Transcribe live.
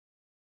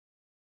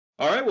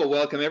All right, well,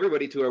 welcome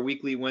everybody to our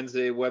weekly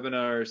Wednesday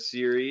webinar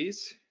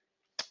series.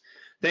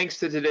 Thanks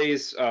to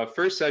today's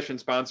first session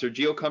sponsor,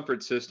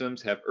 GeoComfort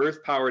Systems have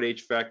earth-powered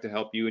HVAC to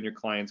help you and your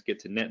clients get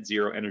to net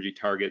zero energy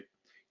target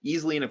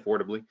easily and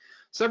affordably.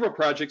 Several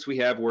projects we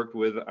have worked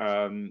with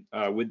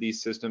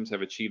these systems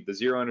have achieved the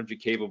Zero Energy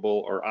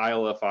Capable or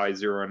ILFI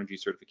Zero Energy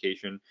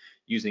certification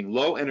using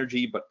low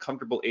energy but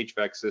comfortable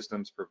HVAC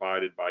systems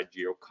provided by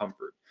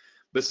GeoComfort.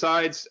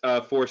 Besides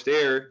forced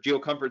air,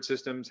 GeoComfort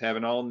Systems have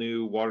an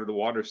all-new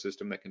water-to-water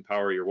system that can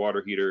power your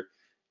water heater,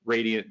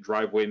 radiant,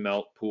 driveway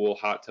melt, pool,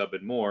 hot tub,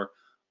 and more,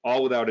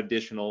 all without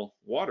additional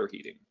water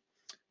heating.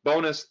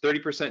 Bonus,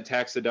 30%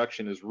 tax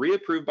deduction is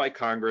reapproved by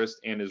Congress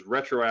and is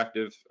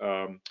retroactive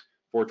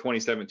for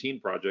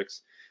 2017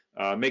 projects.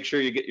 Make sure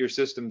you get your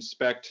system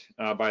spec'd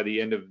by the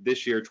end of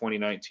this year,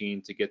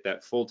 2019, to get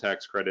that full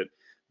tax credit,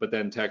 but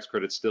then tax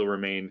credits still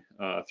remain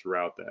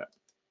throughout that.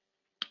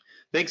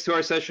 Thanks to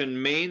our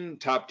session main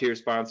top tier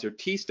sponsor,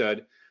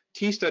 T-Stud.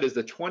 T-Stud is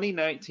the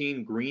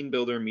 2019 Green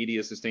Builder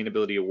Media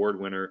Sustainability Award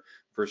winner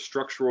for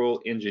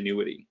structural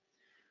ingenuity.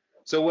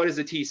 So what is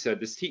a T-Stud?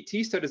 This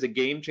T-Stud is a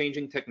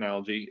game-changing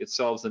technology. It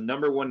solves the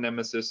 #1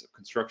 nemesis of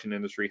construction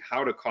industry,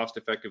 how to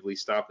cost-effectively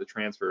stop the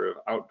transfer of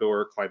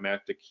outdoor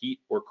climatic heat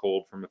or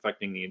cold from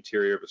affecting the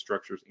interior of a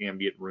structure's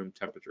ambient room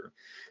temperature.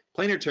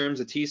 Plainer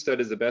terms, a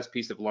T-Stud is the best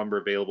piece of lumber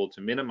available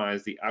to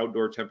minimize the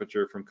outdoor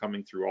temperature from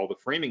coming through all the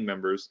framing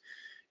members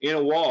in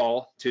a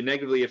wall to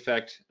negatively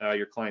affect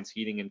your client's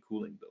heating and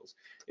cooling bills.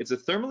 It's a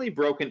thermally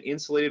broken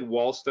insulated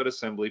wall stud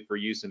assembly for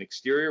use in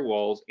exterior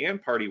walls and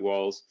party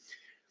walls.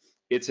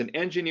 It's an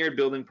engineered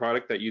building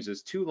product that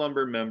uses 2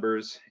 lumber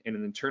members and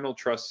an internal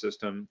truss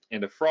system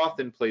and a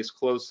froth-in-place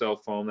closed cell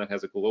foam that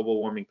has a global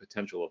warming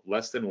potential of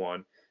less than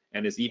 1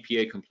 and is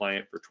EPA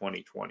compliant for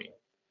 2020.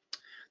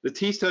 The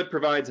T-Stud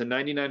provides a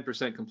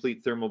 99%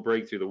 complete thermal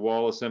break through the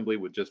wall assembly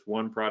with just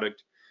 1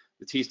 product.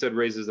 The T-Stud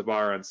raises the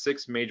bar on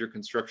 6 major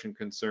construction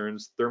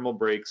concerns: thermal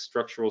breaks,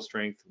 structural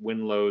strength,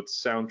 wind loads,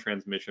 sound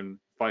transmission,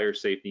 fire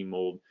safety,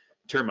 mold,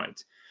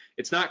 termites.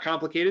 It's not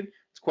complicated.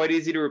 It's quite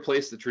easy to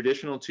replace the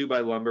traditional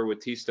 2x lumber with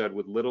T-Stud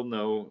with little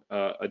no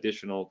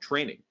additional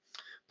training.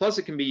 Plus,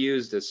 it can be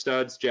used as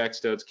studs, jack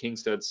studs, king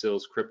stud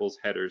sills, cripples,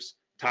 headers,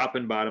 top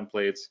and bottom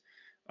plates,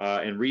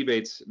 and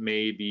rebates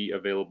may be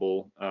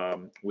available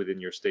within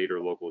your state or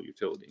local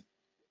utility.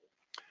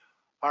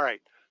 All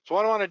right. So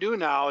what I want to do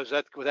now is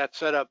that with that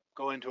setup,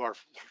 go into our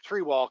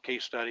 3 wall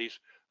case studies.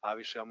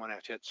 Obviously, I'm going to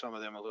have to hit some of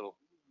them a little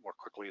more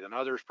quickly than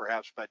others,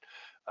 perhaps, but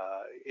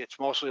it's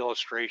mostly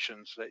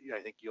illustrations that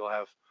I think you'll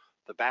have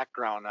the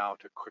background now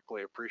to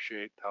quickly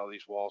appreciate how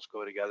these walls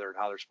go together and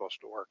how they're supposed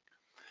to work.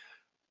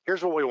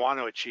 Here's what we want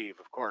to achieve,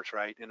 of course,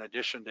 right? In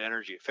addition to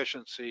energy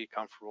efficiency,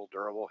 comfortable,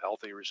 durable,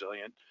 healthy,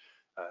 resilient,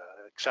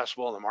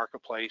 accessible in the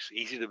marketplace,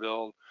 easy to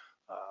build,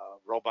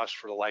 robust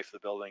for the life of the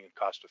building, and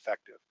cost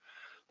effective.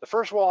 The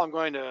first wall I'm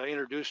going to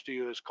introduce to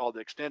you is called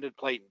the extended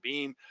plate and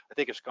beam. I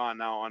think it's gone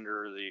now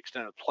under the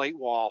extended plate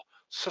wall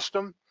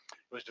system.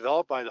 It was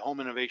developed by the Home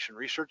Innovation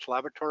Research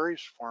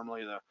Laboratories,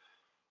 formerly the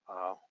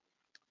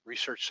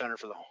Research Center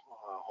for the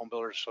Home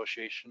Builders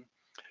Association,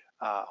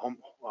 Home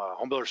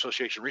Builders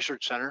Association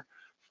Research Center.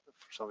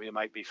 Some of you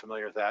might be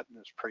familiar with that in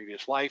its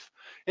previous life.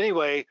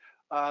 Anyway,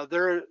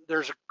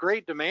 there's a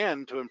great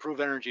demand to improve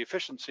energy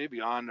efficiency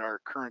beyond our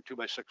current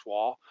 2x6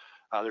 wall.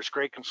 There's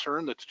great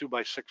concern that the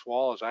 2x6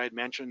 wall, as I had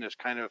mentioned, has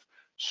kind of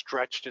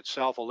stretched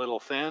itself a little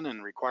thin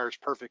and requires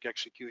perfect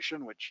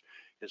execution, which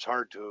is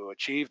hard to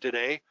achieve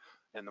today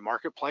in the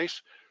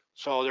marketplace.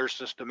 So there's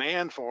this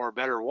demand for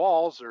better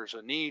walls. There's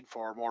a need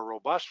for more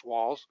robust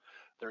walls.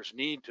 There's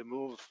need to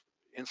move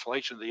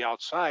insulation to the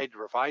outside to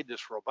provide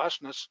this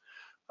robustness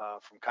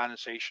from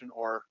condensation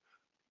or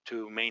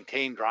to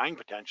maintain drying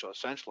potential,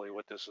 essentially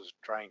what this is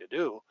trying to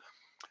do.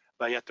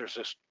 But yet there's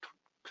this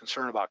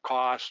concern about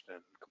cost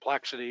and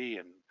complexity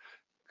and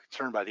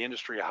concern by the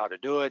industry of how to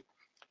do it.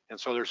 And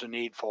so there's a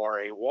need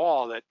for a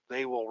wall that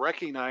they will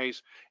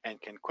recognize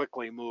and can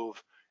quickly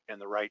move in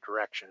the right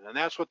direction. And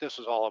that's what this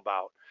is all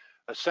about.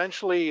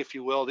 Essentially, if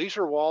you will, these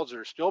are walls that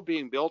are still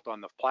being built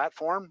on the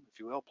platform, if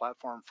you will,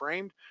 platform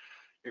framed.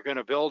 You're going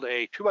to build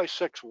a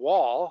 2x6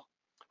 wall.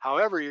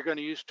 However, you're going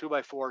to use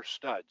 2x4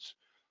 studs.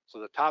 So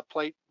the top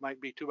plate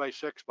might be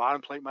 2x6,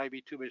 bottom plate might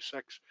be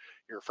 2x6.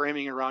 Your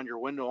framing around your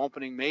window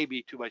opening may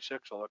be 2x6,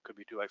 although it could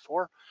be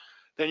 2x4.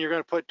 Then you're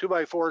going to put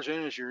 2x4s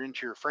in as you're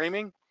into your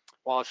framing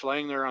while it's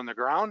laying there on the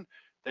ground.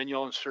 Then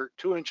you'll insert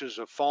 2 inches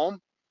of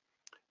foam.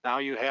 Now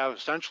you have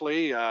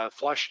essentially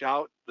flushed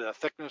out the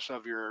thickness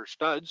of your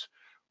studs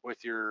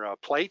with your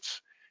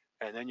plates,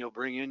 and then you'll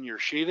bring in your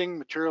sheathing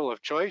material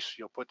of choice.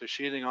 You'll put the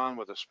sheathing on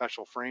with a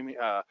special framing,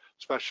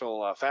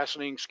 special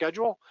fastening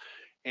schedule.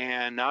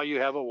 And now you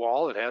have a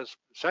wall that has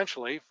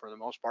essentially, for the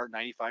most part,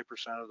 95%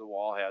 of the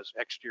wall has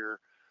exterior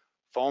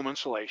foam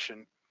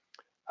insulation.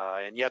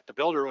 And yet the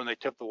builder, when they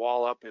tip the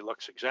wall up, it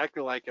looks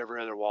exactly like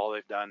every other wall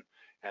they've done.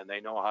 And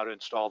they know how to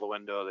install the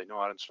window, they know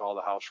how to install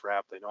the house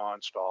wrap, they know how to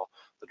install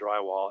the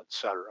drywall,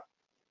 etc.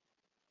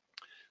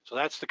 So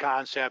that's the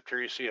concept.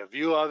 Here you see a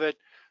view of it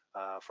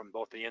from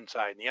both the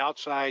inside and the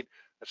outside.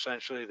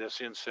 essentially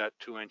this inset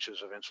 2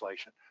 inches of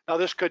insulation. Now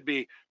this could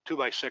be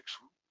 2x6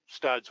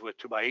 studs with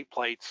 2x8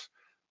 plates,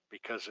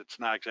 because it's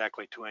not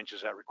exactly 2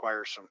 inches. That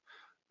requires some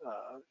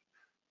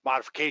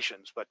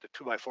modifications, but the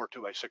 2x4,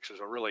 2x6 is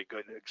a really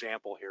good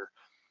example here.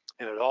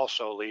 And it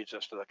also leads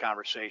us to the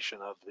conversation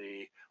of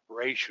the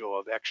ratio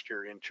of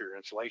exterior interior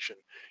insulation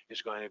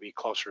is going to be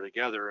closer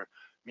together,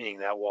 meaning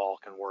that wall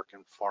can work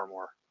in far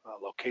more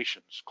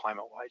locations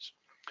climate-wise.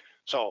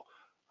 So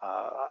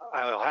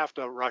I'll have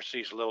to rush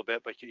these a little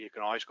bit, but you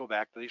can always go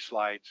back to these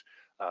slides.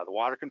 The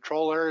water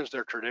control area is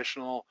their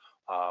traditional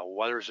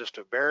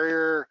weather-resistant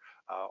barrier,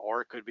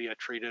 or it could be a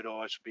treated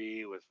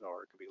OSB with,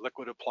 or it could be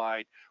liquid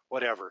applied,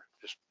 whatever,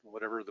 just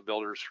whatever the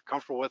builders are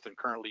comfortable with and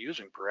currently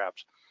using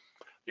perhaps.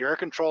 The air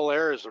control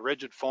area is the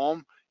rigid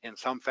foam, in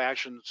some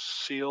fashion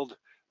sealed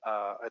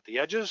at the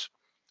edges,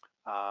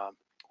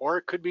 or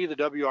it could be the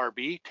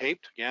WRB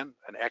taped, again,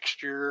 an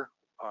exterior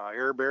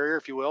air barrier,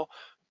 if you will.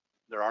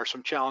 There are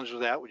some challenges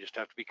with that. We just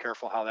have to be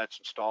careful how that's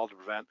installed to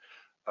prevent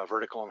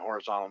vertical and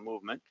horizontal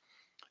movement.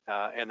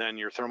 And then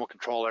your thermal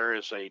control area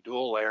is a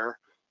dual layer,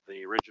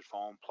 the rigid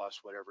foam plus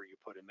whatever you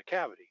put in the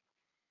cavity.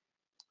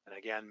 And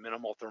again,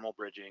 minimal thermal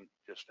bridging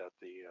just at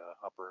the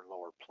upper and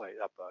lower plate,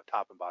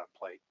 top and bottom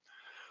plate.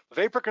 The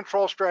vapor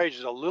control strategy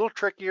is a little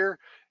trickier.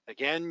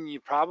 Again,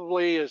 you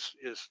probably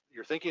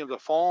you're thinking of the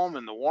foam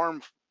and the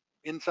warm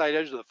inside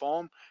edge of the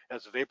foam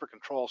as a vapor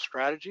control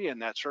strategy,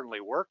 and that certainly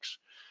works.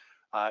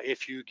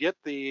 If you get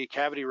the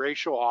cavity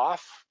ratio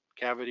off,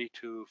 cavity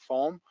to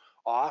foam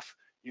off,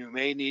 you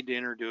may need to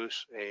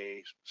introduce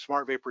a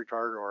smart vapor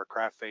retarder or a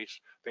craft face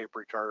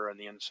vapor retarder on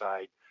the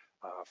inside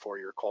for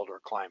your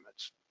colder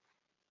climates.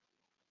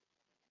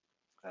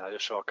 I'll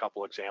just show a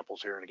couple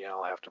examples here, and again,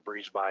 I'll have to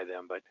breeze by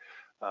them, but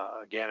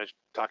again, it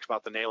talks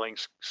about the nailing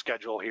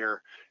schedule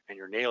here, and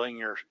you're nailing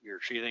your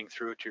sheathing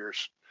through to your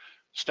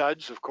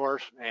studs, of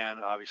course,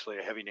 and obviously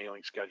a heavy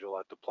nailing schedule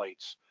at the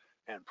plates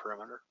and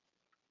perimeter.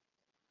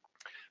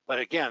 But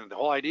again, the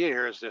whole idea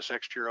here is this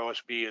exterior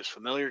OSB is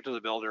familiar to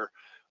the builder,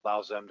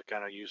 allows them to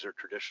kind of use their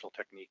traditional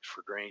techniques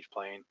for drainage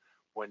plane,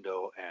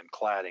 window, and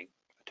cladding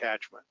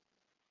attachment.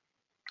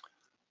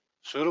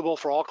 Suitable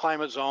for all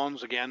climate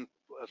zones, again,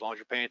 as long as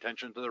you're paying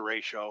attention to the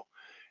ratio,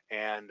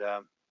 and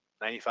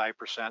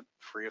 95%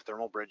 free of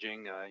thermal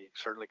bridging. You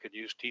certainly could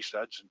use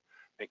T-studs and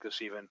make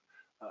this even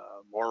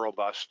more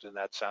robust in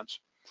that sense.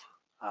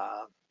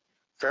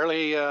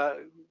 Fairly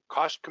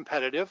cost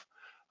competitive.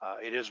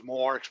 It is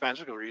more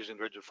expensive because we're using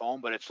rigid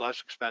foam, but it's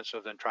less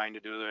expensive than trying to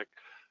do the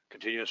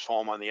continuous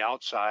foam on the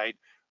outside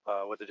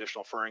with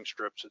additional furring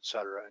strips,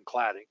 etc., and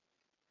cladding.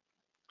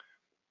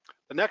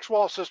 The next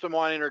wall system I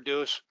want to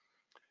introduce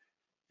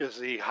is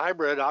the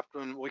hybrid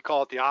Optimum. We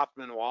call it the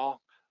Optimum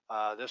wall.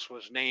 This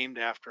was named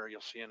after,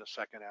 you'll see in a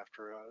second,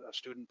 after a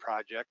student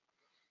project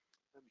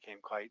that became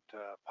quite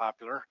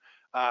popular.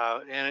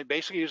 And it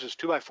basically uses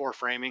 2x4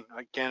 framing.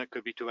 Again, it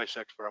could be 2x6,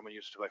 but I'm going to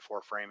use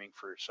 2x4 framing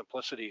for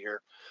simplicity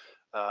here.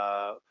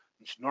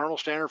 It's normal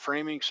standard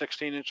framing,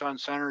 16-inch on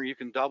center. You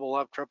can double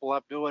up, triple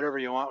up, do whatever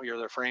you want with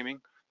your framing.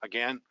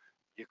 Again,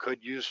 you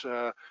could use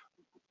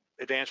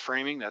advanced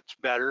framing, that's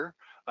better.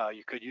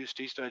 You could use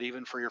T-stud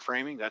even for your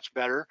framing, that's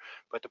better.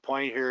 But the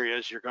point here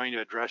is you're going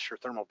to address your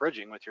thermal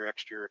bridging with your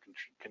exterior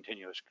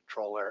continuous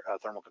control air,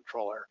 thermal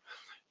control air.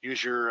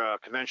 Use your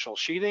conventional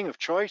sheathing of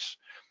choice,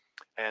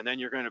 and then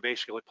you're going to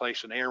basically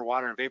place an air,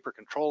 water, and vapor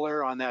control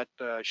air on that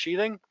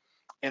sheathing,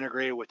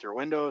 integrate it with your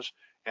windows,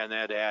 and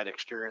then add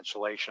exterior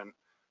insulation,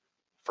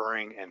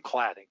 furring, and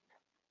cladding.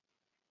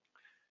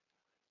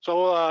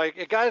 So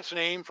it got its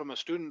name from a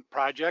student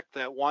project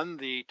that won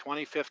the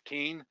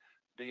 2015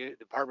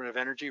 Department of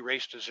Energy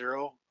Race to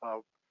Zero.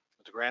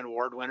 It's a grand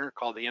award winner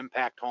called the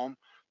Impact Home.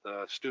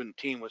 The student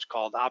team was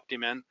called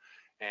Optimin,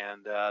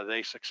 and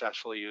they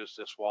successfully used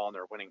this wall in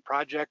their winning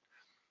project.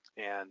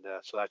 And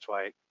so that's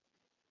why it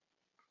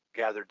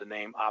gathered the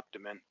name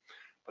Optimin.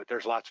 But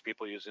there's lots of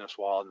people using this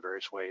wall in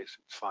various ways.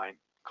 It's fine.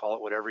 Call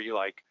it whatever you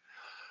like.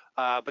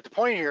 But the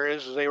point here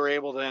is they were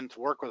able then to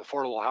work with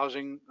affordable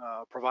housing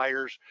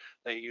providers.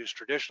 They use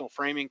traditional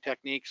framing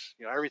techniques.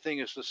 You know, everything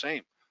is the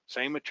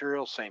same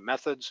materials, same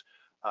methods.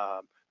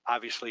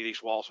 Obviously,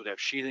 these walls would have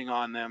sheathing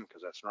on them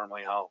because that's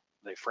normally how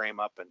they frame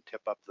up and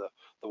tip up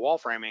the wall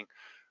framing.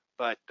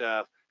 But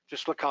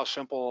just look how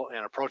simple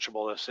and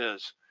approachable this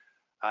is.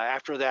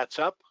 After that's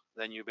up,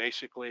 then you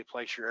basically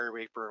place your air,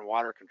 vapor, and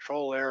water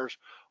control layers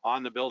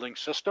on the building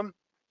system.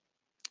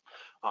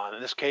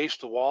 In this case,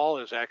 the wall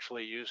is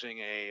actually using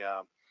a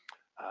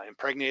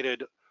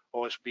impregnated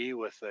OSB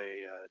with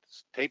a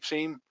tape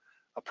seam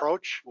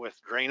approach with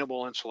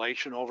drainable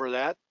insulation over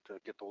that to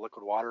get the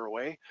liquid water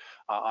away.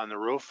 On the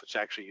roof, it's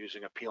actually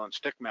using a peel and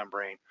stick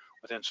membrane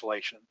with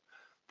insulation.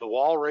 The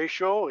wall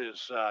ratio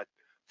is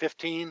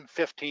 15-15,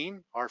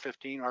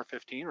 R15,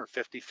 R15, or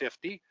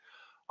 50-50.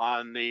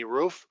 On the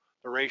roof,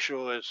 the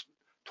ratio is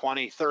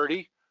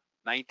 20-30,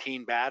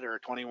 19 bat or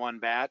 21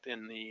 bat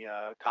in the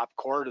top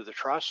chord of the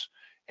truss,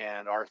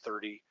 and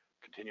R30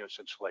 continuous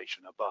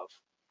insulation above.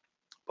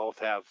 Both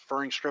have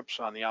furring strips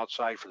on the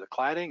outside for the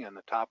cladding and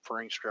the top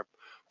furring strip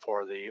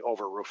for the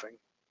over roofing.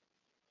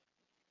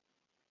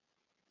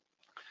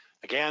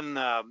 Again,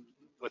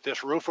 with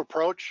this roof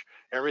approach,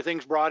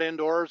 everything's brought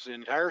indoors. The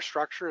entire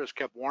structure is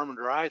kept warm and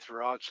dry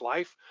throughout its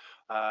life,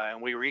 and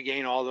we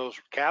regain all those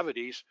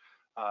cavities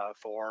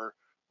for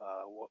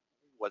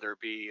whether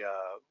it be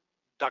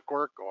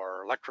ductwork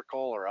or electrical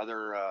or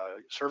other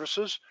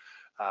services.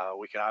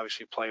 We can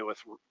obviously play with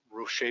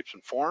roof shapes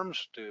and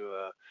forms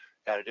to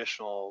add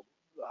additional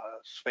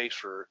space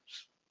for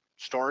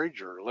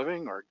storage or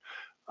living or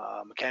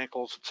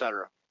mechanicals,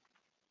 etc.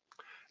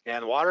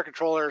 And the water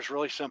controller is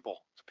really simple.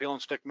 It's a peel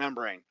and stick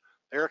membrane.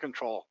 Air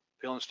control,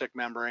 peel and stick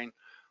membrane.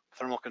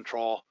 Thermal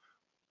control,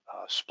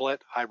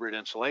 split hybrid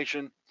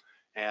insulation.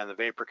 And the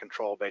vapor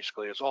control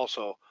basically is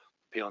also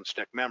peel and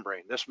stick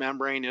membrane. This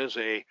membrane is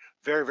a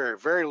very, very,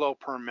 very low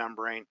perm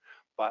membrane,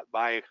 but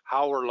by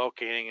how we're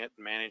locating it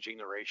and managing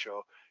the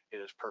ratio, it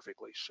is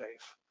perfectly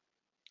safe.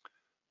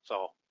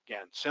 So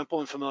again, simple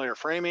and familiar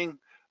framing.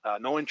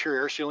 No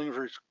interior air sealing is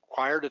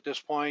required at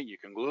this point. You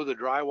can glue the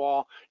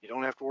drywall. You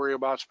don't have to worry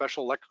about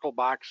special electrical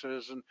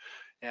boxes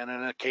and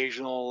an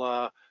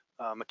occasional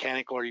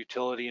mechanical or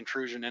utility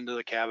intrusion into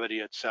the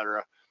cavity,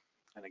 etc.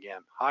 And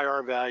again, high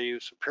R value,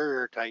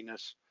 superior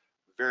tightness,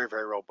 very,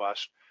 very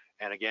robust.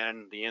 And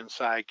again, the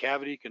inside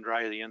cavity can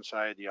dry to the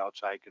inside, the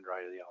outside can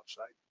dry to the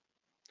outside.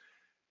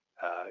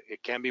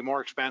 It can be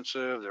more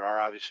expensive. There are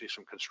obviously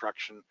some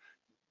construction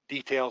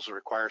details that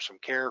require some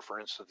care. For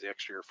instance, the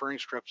exterior furring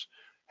strips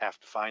have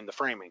to find the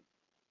framing.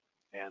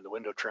 And the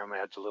window trim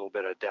adds a little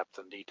bit of depth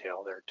and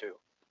detail there too.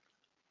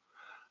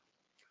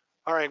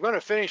 All right, I'm going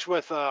to finish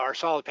with our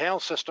solid panel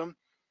system.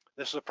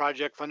 This is a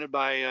project funded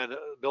by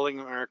Building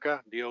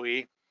America,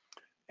 DOE,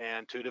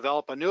 and to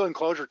develop a new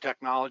enclosure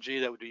technology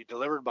that would be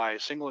delivered by a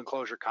single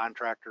enclosure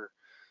contractor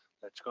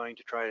that's going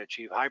to try to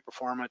achieve high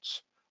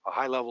performance, a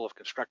high level of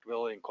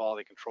constructability and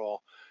quality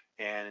control,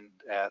 and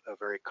at a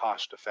very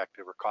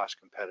cost-effective or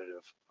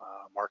cost-competitive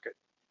market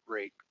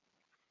rate.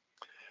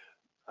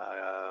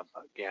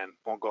 Again,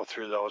 won't go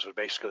through those, but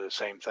basically the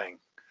same thing.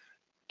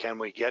 Can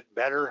we get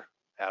better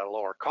at a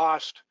lower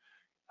cost?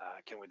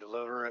 Can we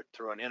deliver it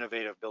through an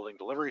innovative building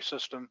delivery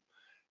system?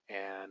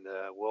 And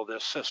will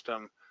this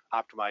system,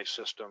 optimized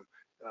system,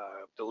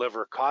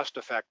 deliver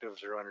cost-effective,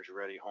 zero-energy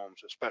ready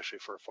homes, especially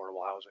for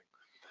affordable housing?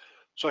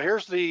 So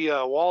here's the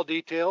wall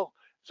detail.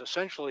 It's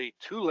essentially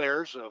 2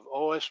 layers of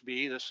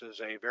OSB. This is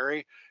a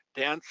very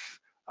dense,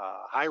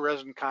 high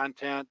resin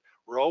content,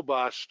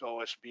 robust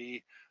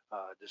OSB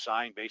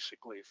designed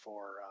basically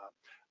for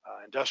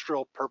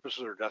industrial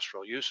purposes or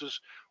industrial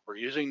uses. We're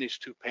using these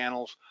 2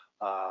 panels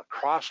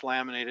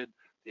cross-laminated.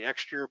 The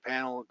exterior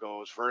panel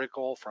goes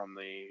vertical from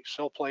the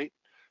sill plate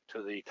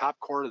to the top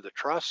cord of the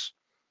truss,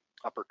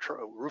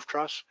 roof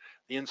truss.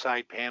 The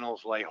inside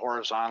panels lay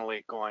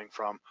horizontally, going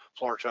from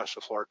floor truss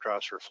to floor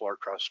truss or floor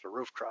truss to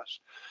roof truss.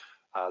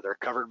 They're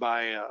covered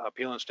by a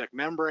peel and stick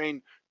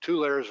membrane, 2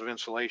 layers of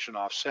insulation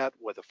offset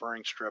with a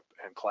furring strip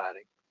and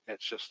cladding.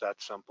 It's just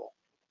that simple.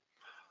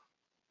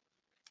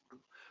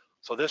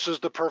 So this is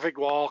the perfect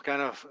wall,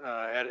 kind of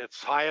at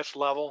its highest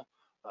level.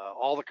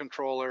 All the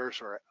controllers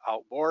are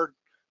outboard.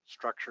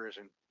 Structure is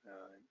in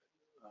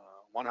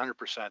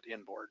 100%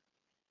 inboard.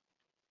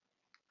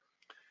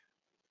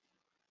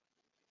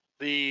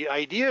 The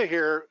idea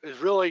here is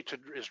really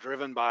is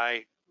driven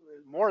by,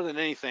 more than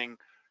anything,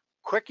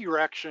 quick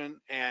erection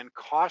and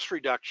cost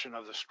reduction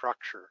of the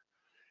structure.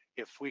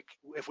 If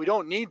we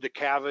don't need the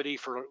cavity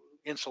for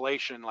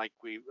insulation, like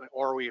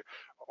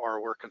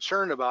we're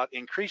concerned about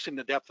increasing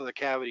the depth of the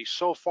cavity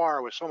so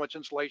far with so much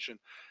insulation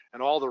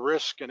and all the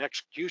risk and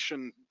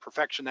execution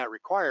perfection that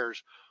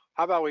requires,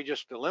 how about we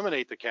just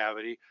eliminate the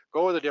cavity,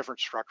 go with a different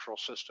structural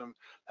system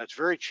that's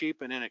very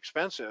cheap and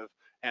inexpensive,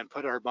 and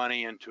put our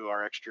money into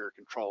our exterior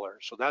controller.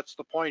 So that's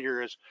the point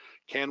here, is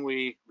can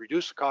we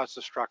reduce the cost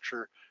of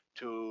structure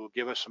to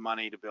give us some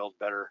money to build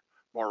better,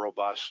 more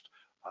robust,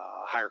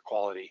 higher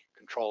quality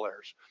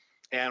controllers?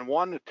 And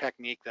one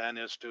technique then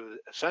is to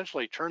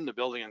essentially turn the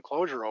building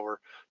enclosure over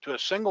to a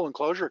single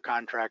enclosure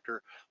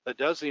contractor that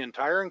does the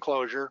entire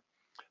enclosure,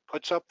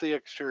 puts up the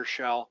exterior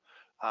shell,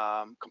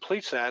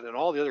 completes that, and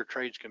all the other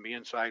trades can be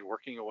inside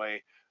working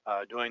away,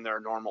 doing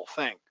their normal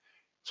thing.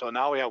 So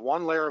now we have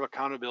 1 layer of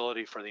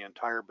accountability for the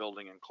entire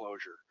building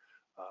enclosure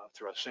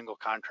through a single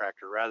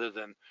contractor, rather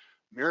than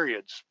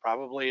myriads,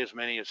 probably as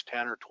many as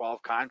 10 or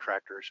 12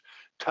 contractors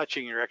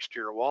touching your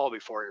exterior wall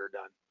before you're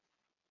done.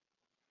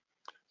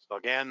 So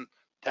again,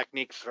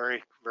 technique's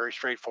very, very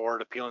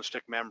straightforward. A peel and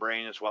stick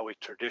membrane is what we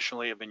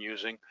traditionally have been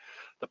using.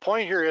 The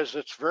point here is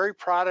it's very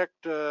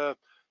product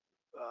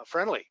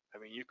friendly. I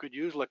mean, you could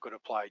use liquid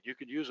applied, you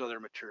could use other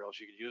materials,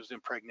 you could use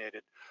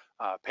impregnated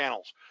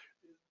panels.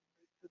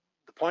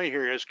 The point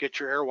here is get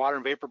your air, water,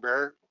 and vapor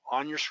barrier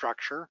on your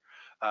structure.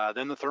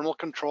 Then the thermal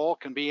control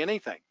can be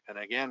anything. And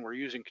again, we're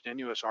using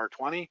continuous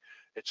R20.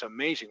 It's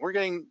amazing. We're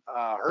getting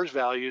HERS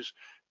values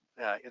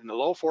in the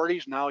low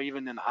 40s, now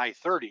even in the high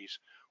 30s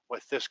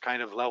with this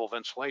kind of level of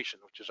insulation,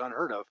 which is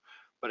unheard of,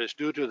 but it's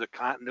due to the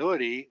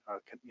continuity,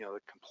 the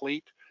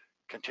complete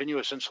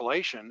continuous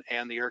insulation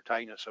and the air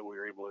tightness that we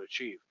were able to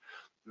achieve.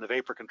 And the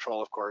vapor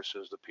control, of course,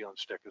 is the peel and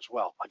stick as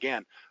well.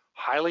 Again,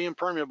 highly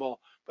impermeable,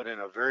 but in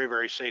a very,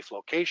 very safe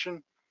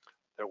location.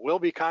 There will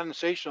be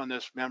condensation on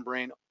this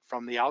membrane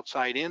from the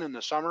outside in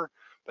the summer,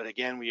 but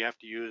again, we have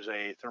to use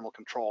a thermal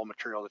control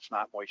material that's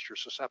not moisture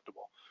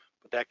susceptible.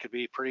 But that could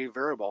be pretty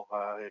variable.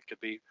 It could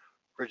be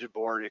rigid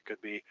board, it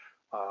could be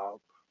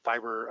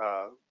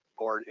fiber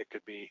board, it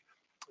could be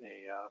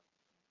a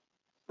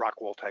rock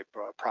wool type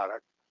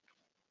product.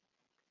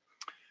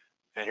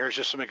 And here's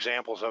just some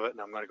examples of it, and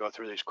I'm going to go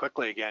through these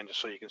quickly again just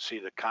so you can see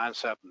the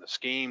concept and the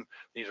scheme.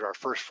 These are our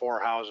first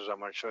 4 houses. I'm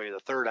going to show you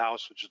the 3rd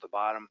house, which is the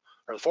bottom,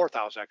 or the 4th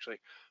house actually,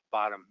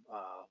 bottom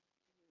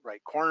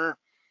right corner.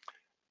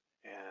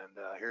 And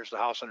here's the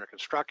house under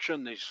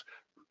construction. These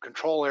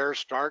control airs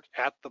start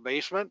at the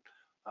basement,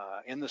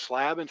 in the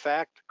slab, in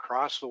fact,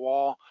 across the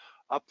wall,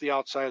 up the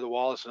outside of the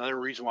wall. It's another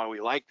reason why we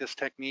like this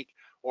technique,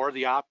 or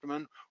the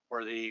Optimum,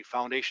 where the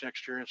foundation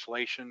exterior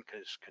insulation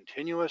is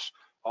continuous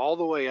all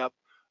the way up,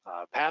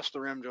 past the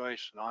rim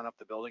joist and on up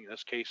the building. In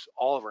this case,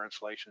 all of our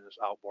insulation is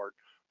outboard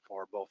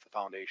for both the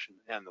foundation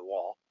and the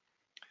wall.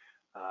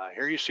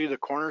 Here you see the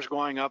corners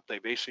going up. They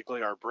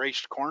basically are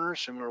braced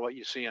corners, similar to what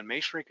you see in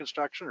masonry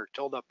construction or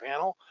tilled up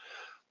panel.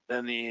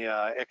 Then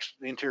the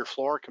interior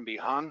floor can be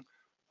hung.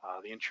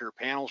 The interior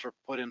panels are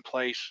put in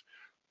place.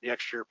 The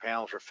exterior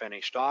panels are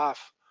finished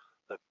off.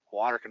 The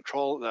water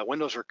control, the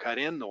windows are cut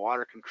in. The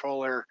water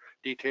control air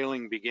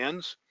detailing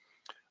begins.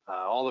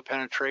 All the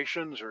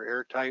penetrations are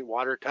airtight,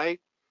 watertight.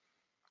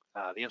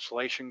 The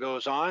insulation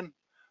goes on.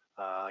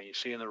 You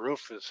see in the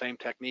roof the same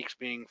techniques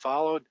being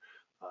followed.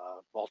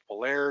 Multiple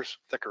layers,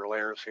 thicker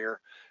layers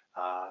here,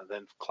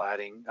 then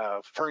cladding,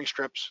 furring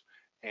strips,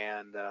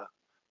 and now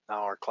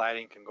our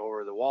cladding can go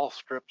over the wall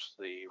strips,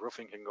 the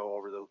roofing can go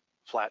over the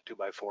flat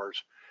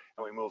 2x4s,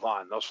 and we move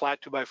on. Those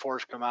flat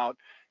 2x4s come out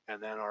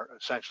and then are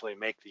essentially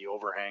make the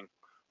overhang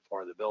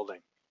for the building.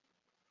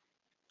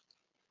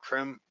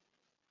 Trim,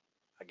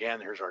 again,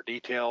 here's our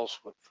details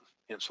with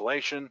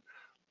insulation.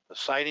 The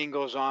siding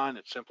goes on.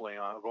 It's simply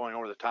going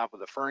over the top of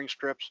the furring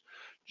strips.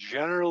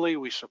 Generally,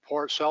 we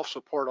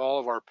self-support all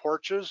of our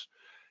porches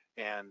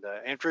and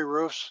entry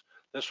roofs.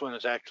 This one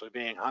is actually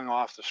being hung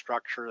off the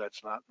structure.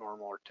 That's not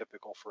normal or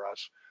typical for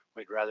us.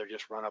 We'd rather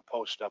just run a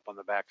post up on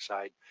the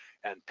backside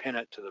and pin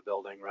it to the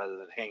building rather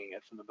than hanging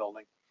it from the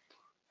building.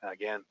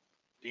 Again,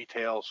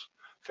 details,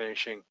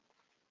 finishing.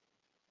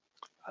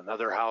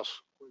 Another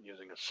house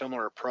using a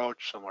similar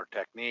approach, similar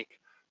technique.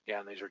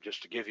 Again, these are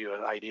just to give you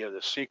an idea of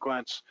the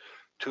sequence.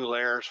 2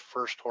 layers,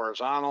 first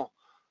horizontal,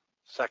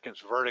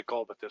 second's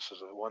vertical, but this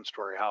is a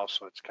 1-story house,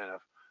 so it's kind of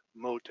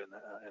moot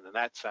in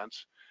that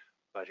sense.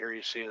 But here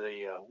you see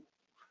the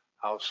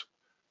house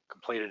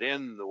completed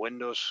the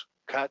windows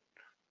cut,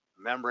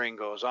 the membrane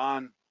goes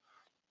on,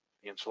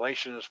 the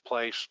insulation is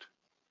placed,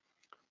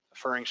 the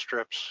furring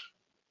strips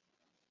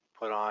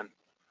put on,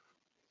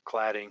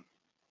 cladding,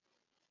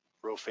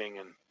 roofing,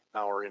 and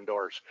now we're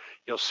indoors.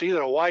 You'll see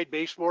that a wide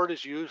baseboard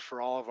is used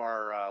for all of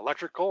our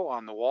electrical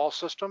on the wall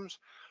systems.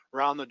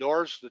 Around the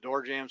doors, the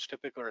door jambs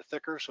typically are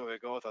thicker, so we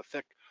go with a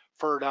thick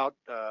furred out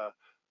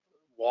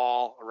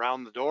wall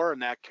around the door,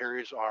 and that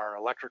carries our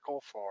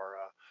electrical for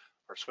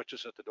our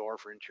switches at the door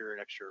for interior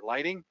and exterior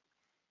lighting.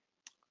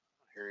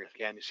 Here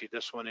again, you see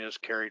this one is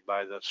carried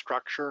by the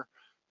structure.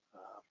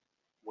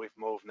 We've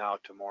moved now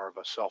to more of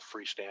a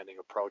self-freestanding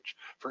approach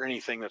for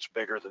anything that's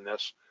bigger than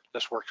this.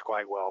 This works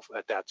quite well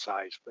at that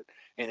size, but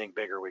anything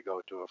bigger, we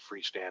go to a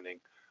freestanding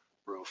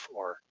roof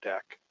or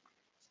deck.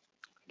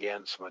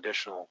 Again, some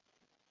additional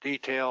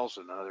details,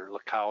 another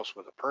look house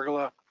with a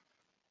pergola.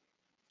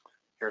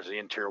 Here's the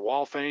interior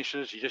wall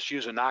finishes. You just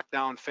use a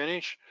knockdown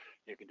finish.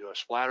 You can do a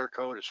splatter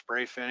coat, a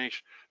spray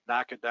finish,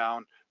 knock it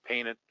down,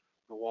 paint it.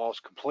 The wall's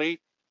complete.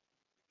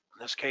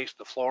 In this case,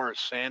 the floor is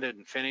sanded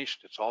and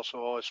finished. It's also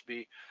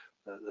OSB,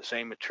 the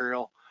same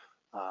material.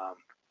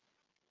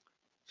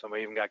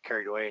 Somebody even got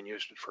carried away and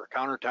used it for a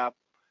countertop,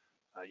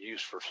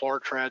 used for floor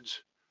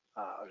treads,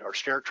 or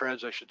stair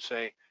treads, I should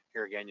say.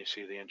 Here again, you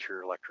see the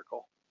interior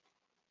electrical.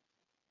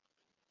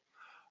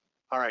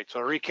 All right, so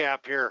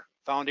recap here.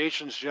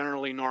 Foundation's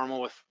generally normal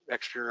with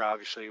exterior,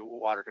 obviously,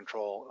 water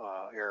control,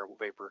 air,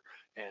 vapor,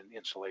 and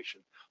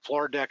insulation.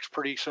 Floor deck's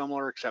pretty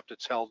similar, except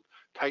it's held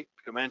tight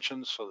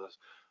dimensions, so the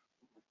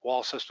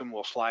wall system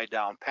will slide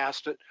down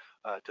past it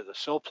to the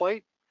sill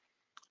plate.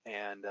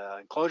 And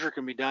enclosure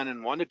can be done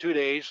in 1 to 2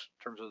 days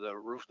in terms of the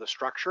roof, the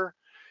structure,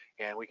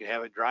 and we can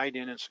have it dried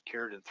in and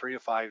secured in 3 to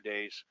 5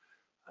 days,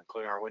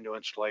 including our window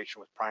installation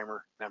with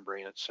primer,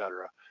 membrane,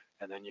 etc.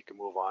 And then you can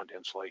move on to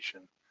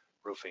insulation,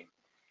 roofing.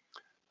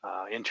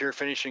 Interior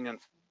finishing and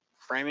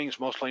framing is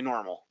mostly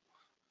normal.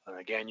 And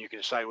again, you can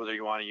decide whether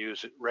you want to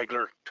use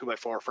regular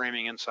 2x4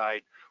 framing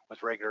inside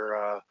with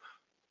regular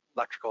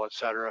electrical,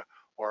 etc.,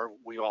 or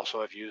we also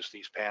have used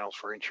these panels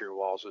for interior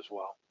walls as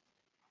well.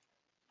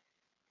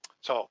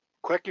 So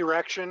quick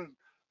erection,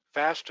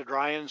 fast to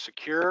dry and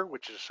secure,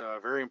 which is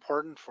very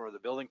important for the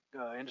building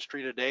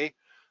industry today.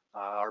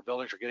 Our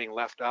buildings are getting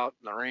left out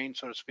in the rain,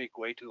 so to speak,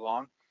 way too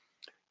long.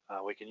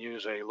 We can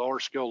use a lower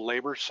skilled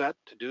labor set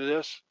to do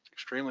this. It's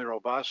extremely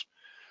robust.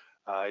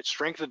 Its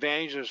strength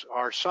advantages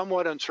are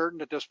somewhat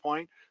uncertain at this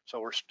point, so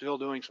we're still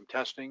doing some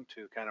testing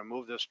to kind of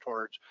move this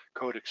towards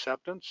code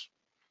acceptance.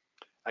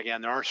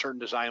 Again, there are certain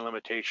design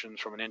limitations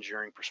from an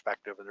engineering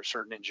perspective, and there's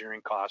certain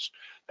engineering costs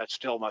that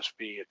still must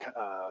be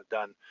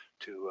done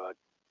to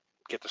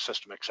get the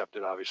system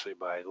accepted, obviously,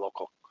 by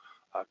local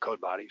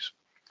code bodies.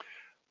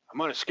 I'm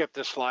going to skip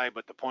this slide,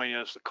 but the point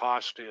is the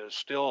cost is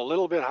still a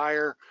little bit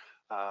higher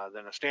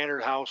than a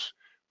standard house,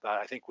 but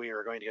I think we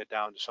are going to get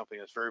down to something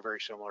that's very, very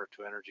similar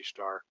to Energy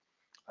Star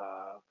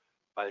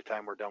by the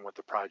time we're done with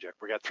the project.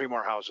 We got 3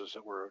 more houses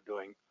that we're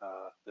doing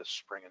this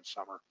spring and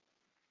summer.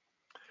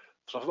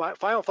 So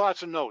final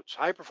thoughts and notes.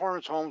 High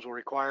performance homes will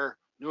require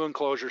new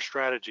enclosure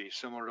strategies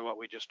similar to what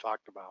we just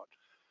talked about.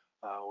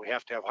 We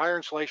have to have higher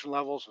insulation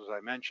levels, as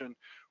I mentioned.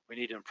 We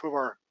need to improve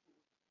our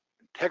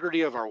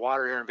integrity of our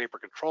water, air, and vapor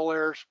control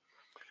layers.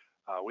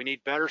 We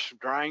need better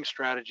drying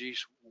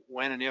strategies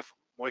when and if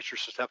moisture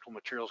susceptible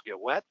materials get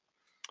wet.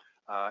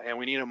 And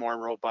we need a more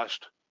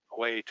robust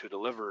way to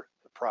deliver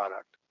the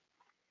product.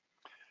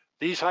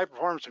 These high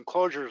performance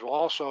enclosures will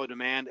also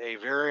demand a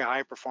very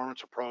high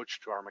performance approach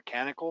to our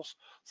mechanicals,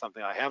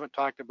 something I haven't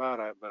talked about,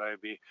 but I'd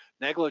be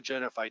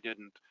negligent if I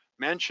didn't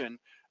mention.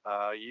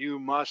 You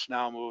must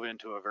now move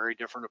into a very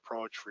different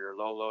approach for your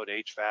low load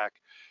HVAC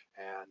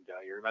and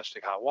your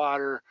domestic hot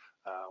water.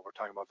 We're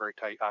talking about very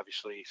tight,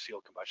 obviously,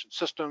 sealed combustion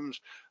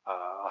systems,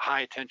 a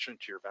high attention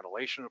to your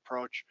ventilation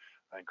approach,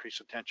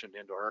 increased attention to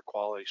indoor air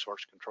quality,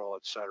 source control,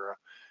 etc.,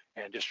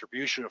 and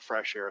distribution of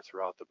fresh air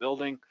throughout the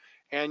building.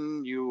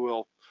 And you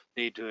will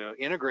need to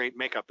integrate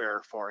makeup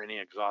air for any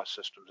exhaust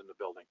systems in the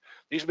building.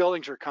 These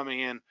buildings are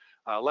coming in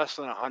less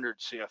than 100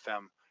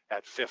 CFM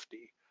at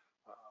 50.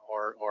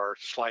 Or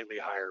slightly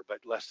higher, but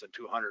less than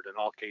 200 in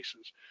all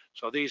cases.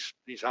 So these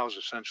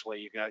houses essentially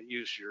you got to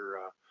use your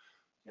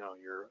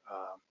your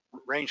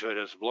range hood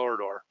as a blower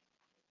door.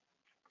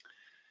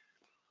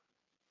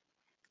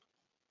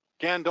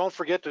 Again, don't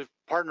forget to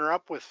partner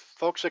up with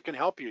folks that can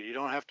help you. You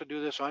don't have to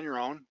do this on your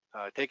own.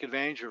 Take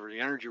advantage of the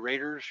energy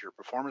raters, your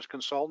performance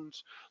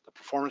consultants. The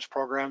performance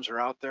programs are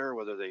out there,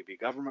 whether they be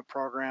government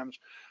programs,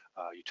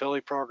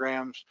 utility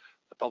programs,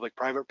 the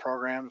public-private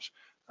programs.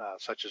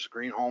 Such as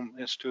GreenHome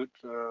Institute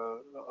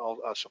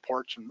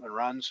supports and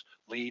runs,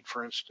 LEAD,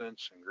 for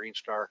instance, and Green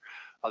Star,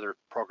 other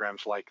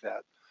programs like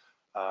that.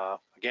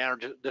 Again,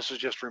 this is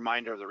just a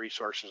reminder of the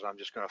resources. I'm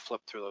just going to flip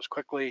through those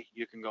quickly.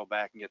 You can go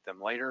back and get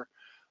them later.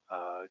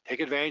 Take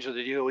advantage of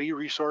the DOE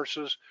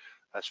resources,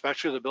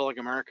 especially the Building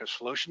America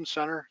Solutions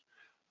Center,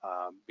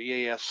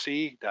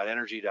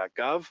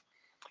 basc.energy.gov,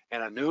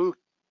 and a new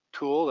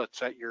tool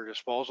that's at your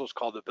disposal is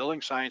called the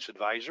Building Science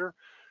Advisor.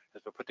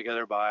 It's been put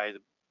together by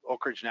the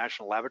Oak Ridge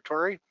National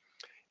Laboratory,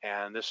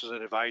 and this is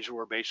an advisor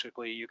where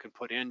basically you can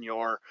put in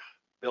your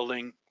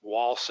building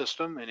wall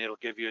system and it'll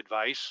give you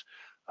advice.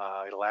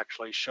 It'll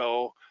actually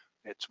show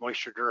its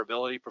moisture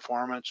durability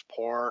performance,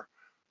 poor,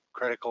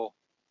 critical,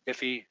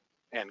 iffy,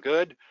 and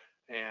good,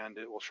 and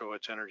it will show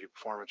its energy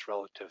performance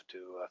relative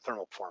to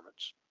thermal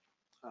performance,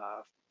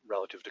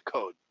 relative to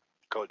code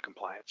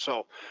compliance.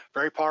 So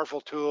very powerful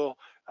tool.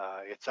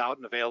 It's out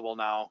and available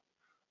now.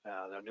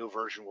 The new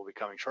version will be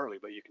coming shortly,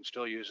 but you can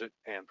still use it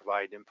and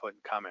provide input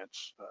and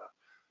comments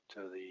to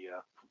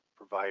the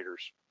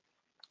providers.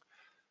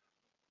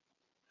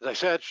 As I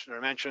said, I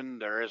mentioned,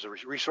 there is a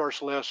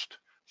resource list,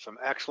 some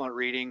excellent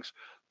readings.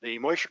 The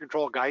moisture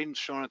control guidance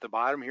shown at the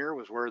bottom here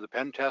was where the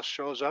pen test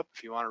shows up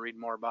if you want to read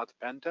more about the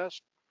pen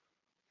test.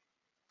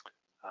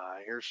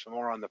 Here's some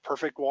more on the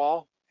perfect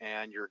wall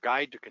and your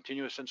guide to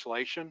continuous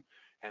insulation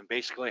and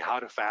basically how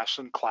to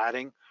fasten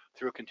cladding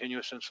through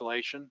continuous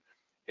insulation.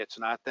 It's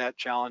not that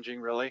challenging,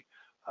 really.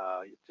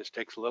 It just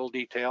takes a little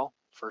detail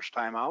first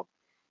time out,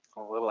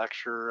 a little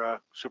extra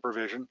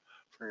supervision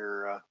for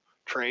your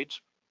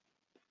trades.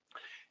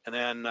 And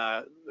then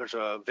there's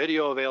a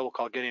video available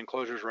called Getting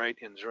Enclosures Right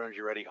in Zero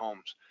Energy Ready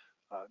Homes.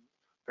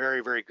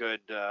 Very, very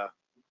good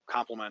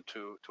complement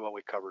to what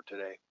we covered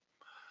today.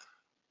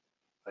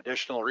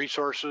 Additional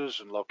resources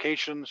and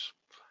locations.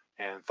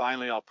 And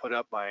finally, I'll put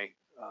up my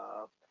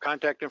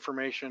contact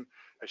information.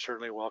 I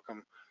certainly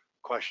welcome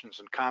questions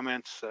and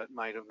comments that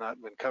might have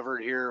not been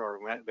covered here or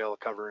we might be able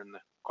to cover in the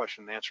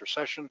question and answer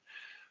session.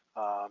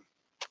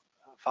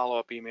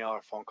 Follow-up email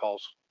or phone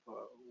calls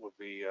would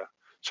be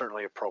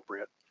certainly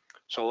appropriate.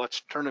 So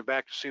let's turn it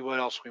back to see what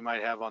else we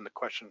might have on the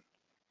question.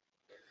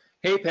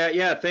 Hey, Pat,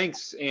 yeah,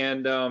 thanks.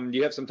 And do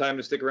you have some time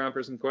to stick around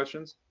for some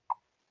questions?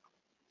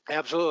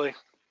 Absolutely.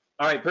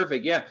 All right,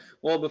 perfect. Yeah.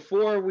 Well,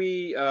 before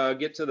we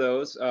get to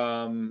those,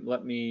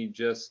 let me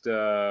just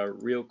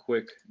real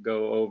quick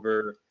go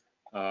over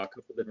a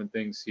couple different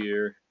things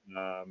here.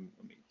 Let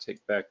me take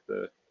back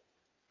the,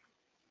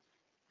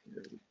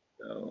 here we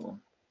go.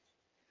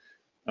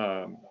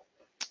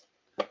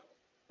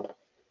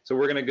 So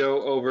we're going to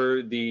go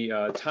over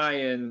the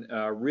tie-in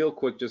real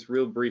quick, just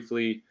real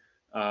briefly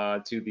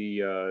to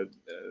the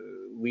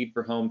Lead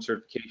for Home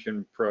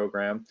certification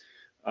program.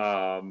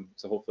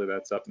 So hopefully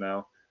that's up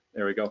now.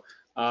 There we go.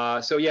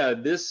 So yeah,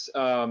 this,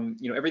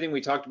 everything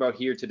we talked about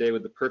here today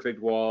with the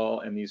perfect wall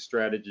and these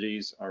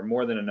strategies are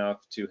more than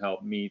enough to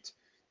help meet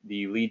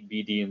the LEED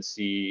B, D, and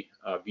C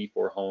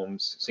V4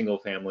 homes, single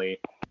family,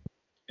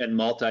 and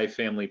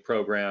multifamily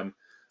program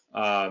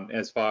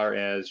as far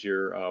as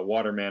your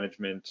water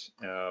management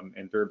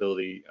and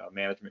durability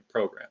management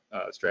program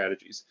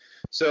strategies.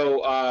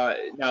 So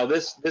now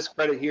this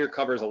credit here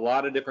covers a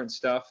lot of different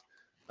stuff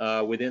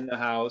within the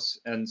house,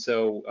 and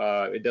so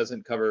it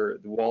doesn't cover,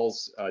 the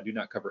walls do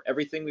not cover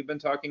everything we've been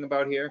talking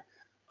about here,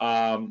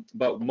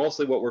 but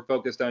mostly what we're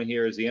focused on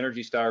here is the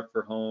Energy Star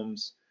for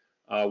Homes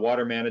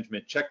water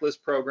management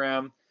checklist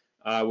program,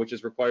 which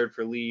is required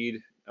for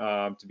LEED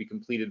to be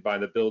completed by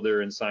the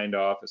builder and signed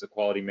off as a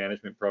quality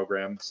management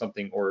program,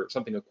 something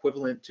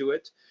equivalent to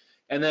it.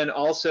 And then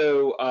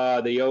also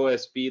the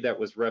OSB that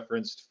was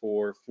referenced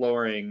for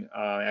flooring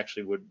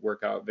actually would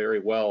work out very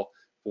well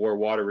for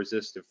water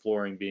resistive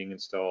flooring being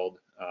installed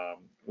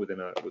within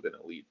a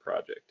LEED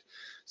project.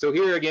 So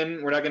here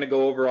again, we're not going to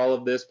go over all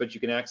of this, but you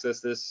can access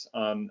this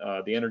on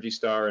the Energy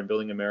Star and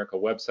Building America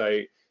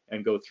website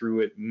and go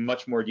through it in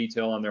much more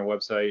detail on their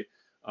website.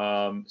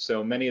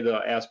 So many of the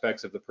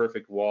aspects of the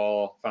perfect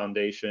wall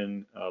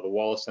foundation, the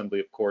wall assembly,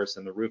 of course,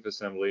 and the roof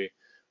assembly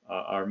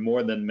are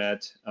more than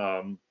met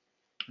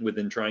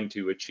within trying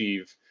to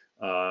achieve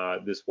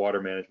this water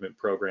management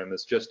program.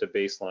 That's just a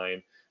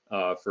baseline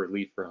for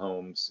LEED for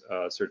Homes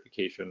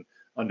certification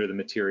under the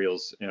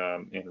materials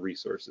and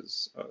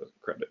resources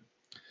credit.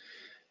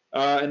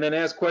 And then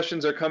as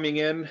questions are coming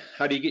in,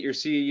 how do you get your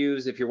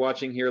CEUs? If you're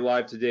watching here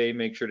live today,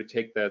 make sure to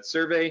take that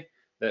survey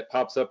that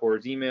pops up or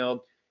is emailed.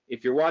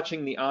 If you're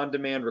watching the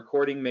on-demand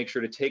recording, make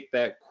sure to take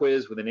that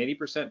quiz with an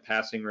 80%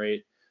 passing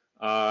rate.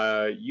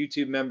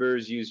 YouTube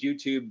members use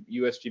YouTube,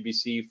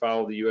 USGBC,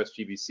 follow the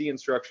USGBC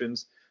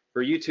instructions.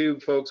 For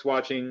YouTube folks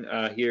watching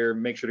here,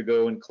 make sure to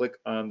go and click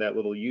on that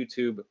little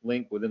YouTube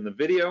link within the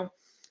video.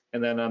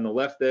 And then on the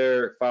left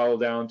there, follow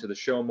down to the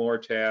Show More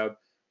tab.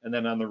 And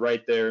then on the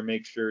right there,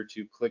 make sure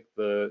to click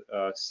the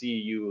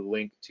CEU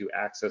link to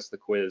access the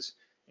quiz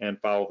and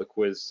follow the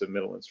quiz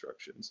submittal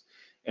instructions.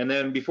 And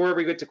then before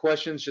we get to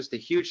questions, just a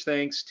huge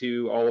thanks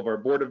to all of our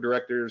board of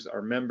directors,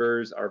 our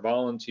members, our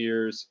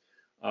volunteers,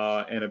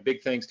 and a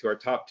big thanks to our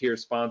top tier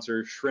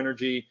sponsor,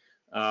 Shrinergy,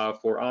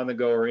 for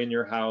on-the-go or in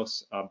your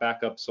house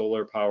backup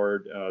solar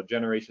powered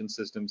generation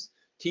systems,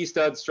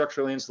 T-Stud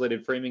structurally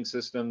insulated framing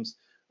systems,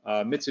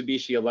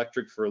 Mitsubishi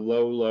Electric for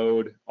low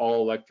load,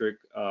 all electric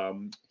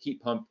heat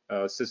pump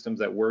systems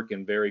that work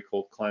in very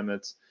cold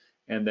climates,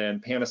 and then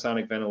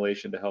Panasonic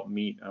ventilation to help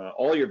meet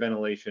all your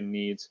ventilation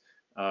needs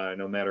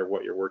no matter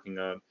what you're working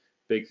on.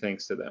 Big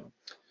thanks to them.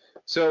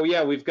 So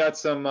yeah, we've got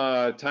some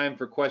time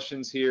for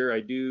questions here. I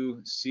do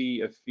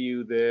see a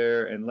few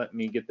there, and let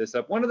me get this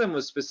up. One of them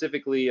was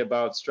specifically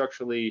about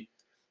structurally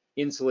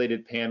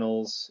insulated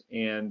panels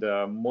and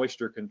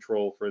moisture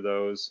control for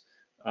those.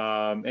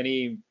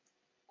 Any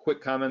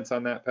quick comments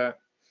on that, Pat?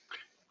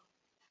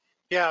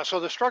 Yeah, so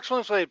the structural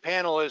insulated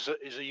panel is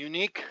a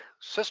unique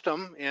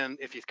system, and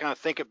if you kind of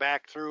think it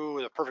back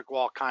through the perfect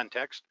wall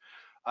context,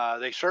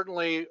 they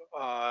certainly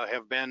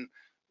have been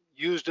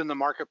used in the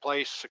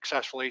marketplace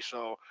successfully.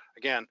 So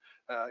again,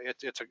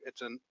 it's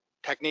a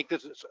technique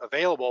that's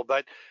available,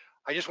 but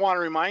I just want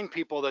to remind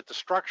people that the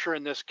structure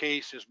in this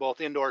case is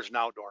both indoors and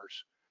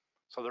outdoors.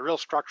 So the real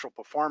structural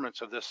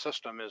performance of this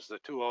system is the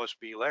two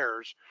OSB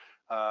layers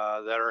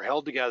that are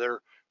held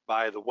together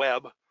by the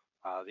web,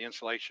 the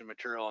insulation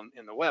material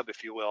in the web,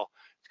 if you will.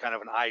 It's kind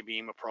of an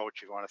I-beam approach,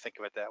 if you want to think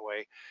of it that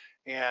way.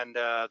 And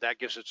that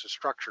gives it a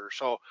structure.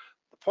 So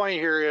the point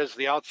here is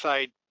the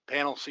outside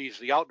panel sees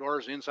the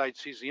outdoors, the inside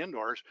sees the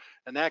indoors,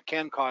 and that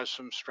can cause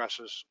some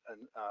stresses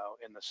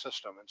in the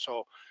system. And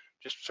so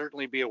just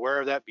certainly be aware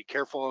of that, be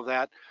careful of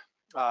that.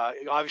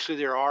 Obviously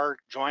there are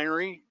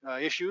joinery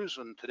issues,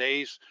 and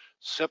today's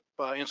SIP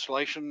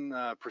installation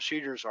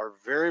procedures are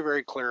very,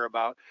 very clear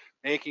about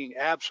making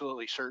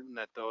absolutely certain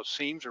that those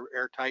seams are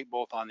airtight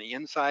both on the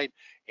inside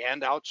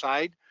and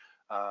outside.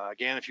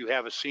 Again, if you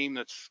have a seam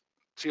that's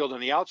sealed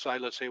on the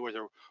outside, let's say with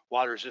a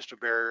water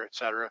resistant barrier,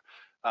 etc.,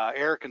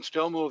 air can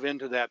still move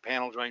into that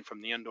panel joint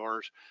from the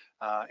indoors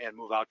and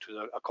move out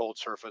to a cold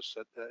surface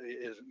that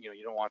is,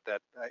 you don't want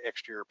that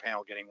exterior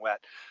panel getting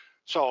wet.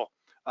 So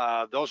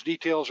those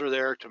details are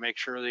there to make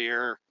sure the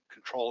air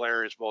control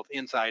area is both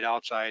inside,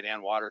 outside,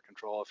 and water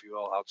control, if you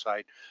will,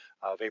 outside,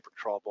 vapor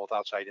control, both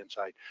outside,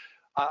 inside.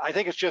 I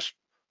think it's just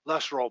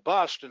less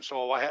robust, and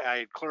so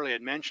I clearly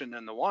had mentioned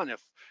in the one,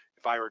 if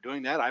I were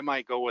doing that, I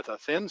might go with a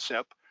thin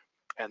SIP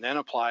and then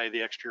apply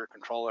the exterior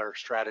control air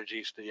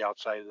strategies to the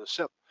outside of the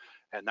SIP.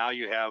 And now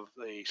you have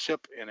the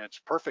SIP in its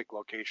perfect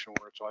location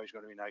where it's always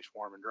going to be nice,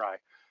 warm, and dry.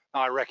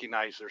 Now I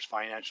recognize there's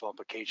financial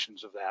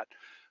implications of that.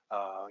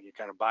 You're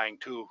kind of buying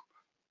two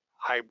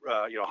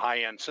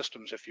high-end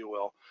systems, if you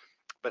will.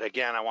 But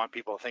again, I want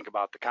people to think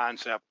about the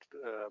concept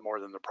more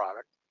than the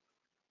product.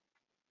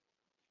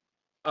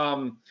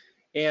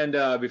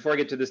 Before I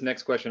get to this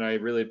next question, I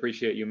really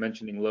appreciate you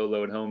mentioning low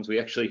load homes. We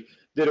actually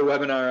did a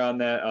webinar on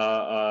that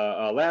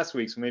last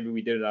week, so maybe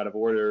we did it out of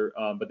order,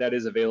 but that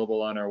is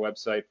available on our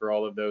website for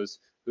all of those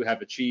who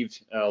have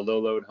achieved low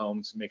load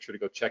homes. Make sure to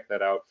go check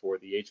that out for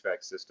the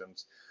HVAC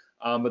systems.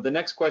 But the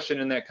next question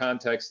in that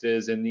context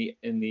is, in the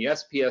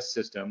SPS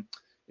system,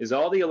 is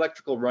all the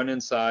electrical run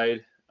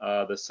inside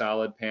the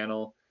solid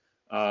panel?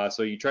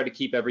 So you try to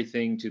keep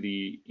everything to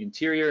the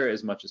interior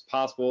as much as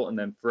possible, and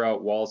then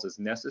throughout walls as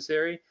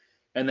necessary.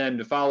 And then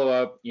to follow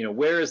up,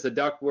 where is the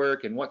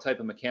ductwork and what type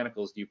of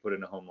mechanicals do you put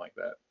in a home like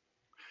that?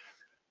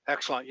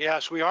 Excellent.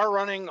 Yes, we are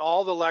running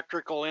all the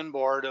electrical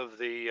inboard of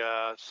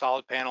the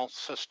solid panel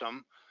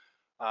system.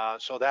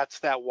 So that's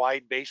that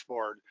wide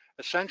baseboard.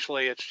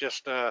 Essentially, it's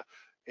just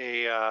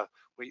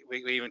we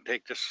even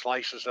take just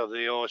slices of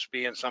the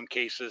OSB in some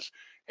cases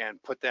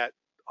and put that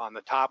on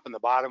the top and the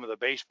bottom of the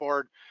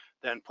baseboard,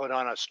 then put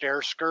on a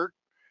stair skirt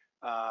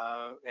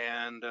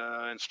and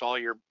install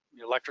your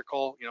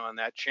electrical, in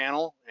that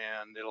channel,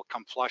 and it'll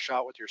come flush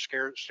out with your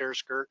stair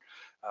skirt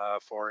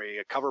for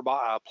a cover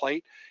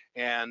plate,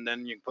 and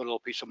then you can put a little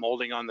piece of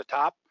molding on the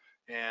top,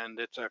 and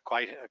it's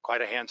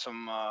quite a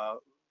handsome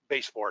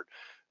baseboard.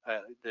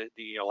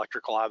 The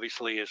electrical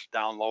obviously is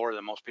down lower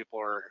than most people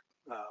are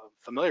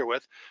familiar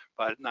with,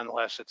 but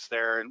nonetheless it's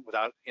there and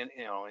without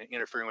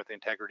interfering with the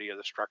integrity of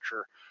the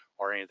structure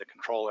or any of the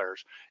control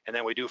layers. And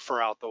then we do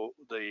fur out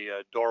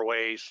the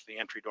doorways, the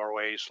entry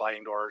doorways,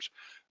 sliding doors,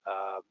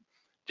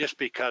 just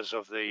because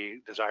of the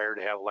desire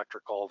to have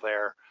electrical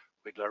there.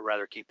 We'd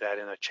rather keep that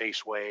in a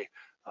chase way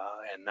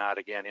and not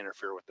again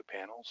interfere with the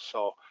panels.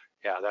 So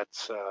yeah,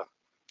 that's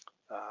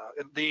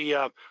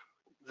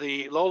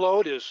the low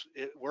load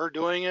we're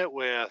doing it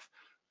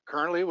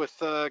currently with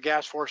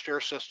gas forced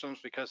air systems,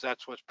 because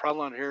that's what's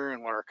prevalent here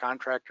and what our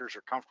contractors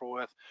are comfortable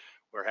with.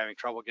 We're having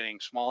trouble getting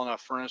small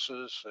enough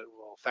furnaces that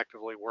will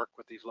effectively work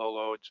with these low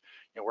loads.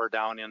 We're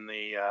down in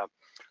the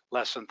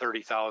less than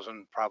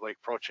 30,000, probably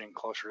approaching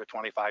closer to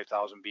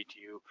 25,000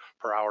 BTU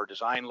per hour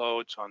design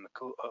loads on the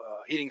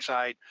heating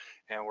side,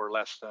 and we're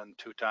less than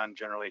 2 ton,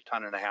 generally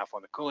 1.5 tons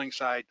on the cooling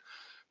side.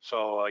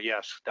 So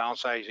yes,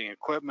 downsizing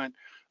equipment.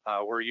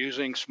 We're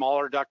using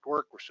smaller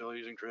ductwork. We're still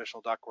using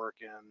traditional ductwork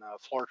in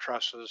floor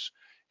trusses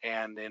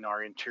and in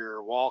our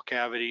interior wall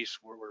cavities,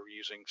 where we're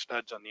using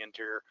studs on the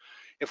interior.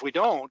 If we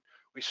don't,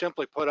 we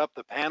simply put up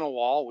the panel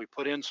wall, we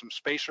put in some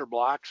spacer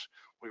blocks,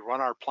 we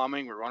run our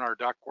plumbing, we run our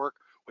ductwork,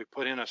 we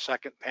put in a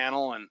second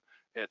panel, and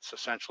it's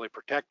essentially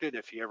protected.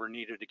 If you ever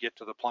needed to get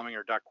to the plumbing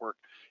or ductwork,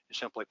 you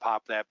simply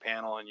pop that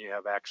panel and you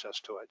have access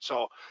to it.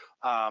 So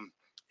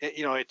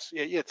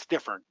it's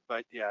different,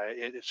 but yeah,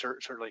 it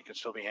certainly can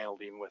still be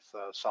handled even with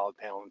solid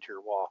panel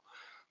interior wall.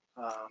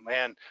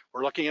 And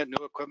we're looking at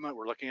new equipment.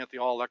 We're looking at the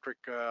all-electric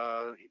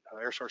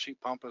air source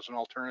heat pump as an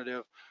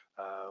alternative.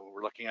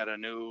 We're looking at a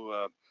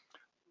new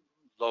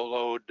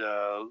low-load,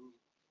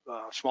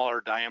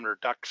 smaller diameter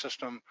duct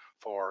system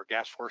for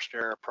gas forced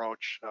air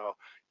approach. So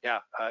yeah,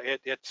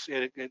 it's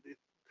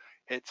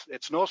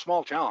no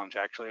small challenge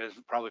actually. There's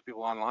probably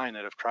people online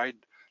that have tried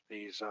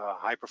these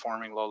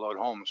high-performing low-load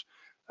homes.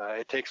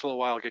 It takes a little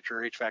while to get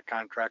your HVAC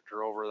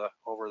contractor over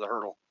the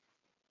hurdle.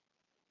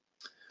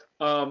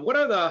 What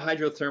are the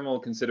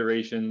hydrothermal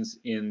considerations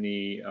in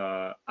the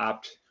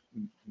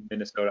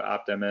Minnesota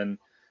OptMN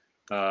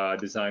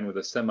design with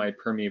a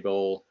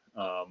semi-permeable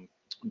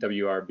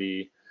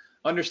WRB?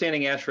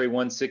 Understanding ASHRAE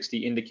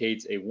 160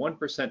 indicates a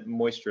 1%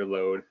 moisture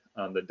load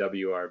on the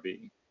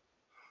WRB.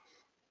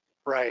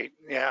 Right,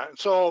 yeah.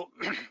 So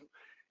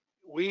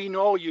we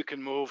know you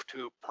can move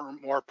to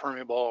more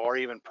permeable or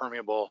even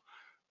permeable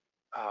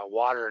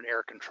water and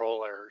air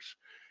control layers.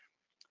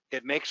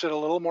 It makes it a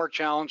little more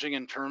challenging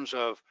in terms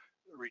of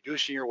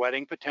reducing your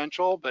wetting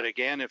potential, but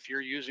again, if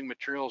you're using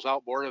materials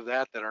outboard of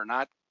that are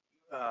not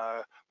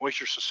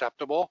moisture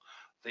susceptible,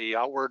 the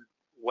outward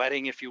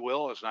wetting, if you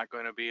will, is not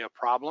going to be a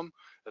problem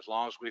as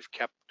long as we've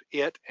kept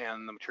it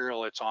and the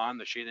material it's on,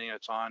 the sheathing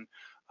it's on,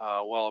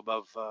 well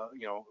above a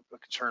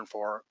concern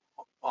for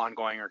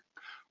ongoing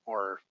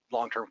or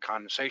long-term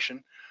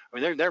condensation. I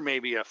mean, there may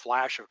be a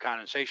flash of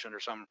condensation or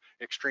some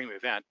extreme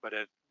event, but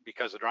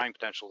because the drying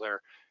potential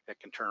there, it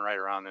can turn right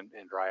around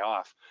and dry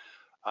off.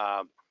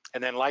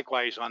 And then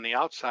likewise on the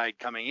outside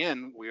coming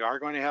in, we are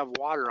going to have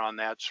water on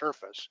that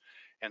surface.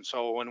 And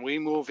so when we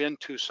move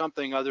into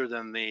something other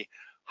than the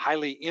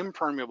highly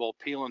impermeable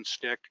peel and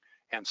stick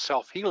and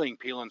self-healing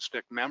peel and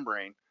stick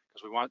membrane,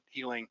 because we want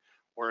healing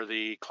where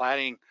the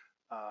cladding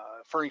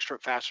furring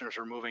strip fasteners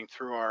are moving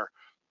through our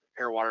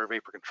air water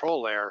vapor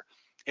control layer.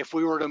 If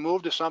we were to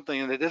move to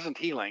something that isn't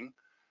healing,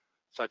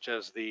 such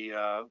as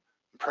the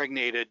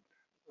impregnated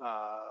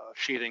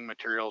sheathing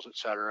materials,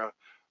 etc.,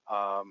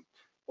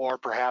 or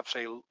perhaps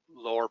a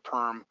lower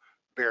perm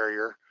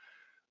barrier,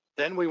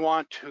 then we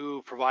want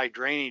to provide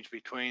drainage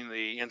between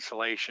the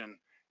insulation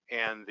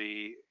and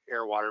the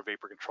air water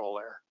vapor control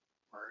layer,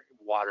 or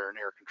water and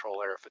air control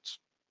layer if it's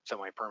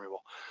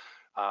semi-permeable.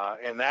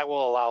 And that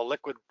will allow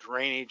liquid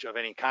drainage of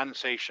any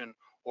condensation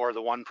or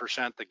the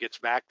 1% that gets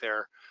back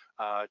there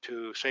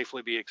to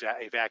safely be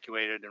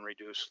evacuated and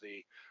reduce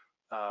the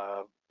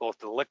both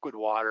the liquid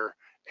water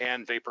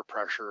and vapor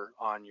pressure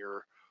on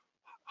your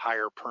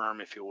higher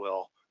perm, if you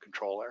will,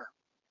 control air.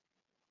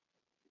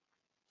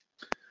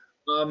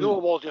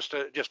 Doable,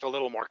 just a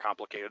little more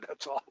complicated,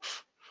 that's all.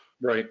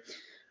 Right.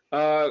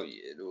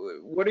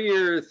 What are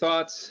your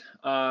thoughts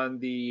on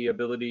the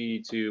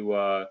ability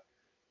to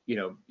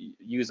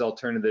use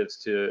alternatives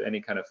to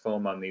any kind of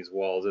foam on these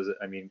walls?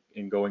 I mean,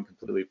 in going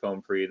completely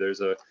foam free,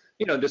 there's a,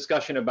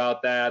 discussion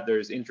about that.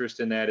 There's interest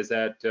in that. Is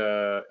that,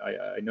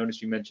 I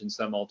noticed you mentioned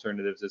some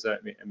alternatives. Is that,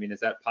 I mean, is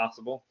that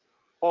possible?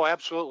 Oh,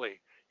 absolutely.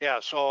 Yeah.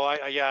 So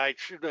I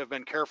should have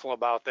been careful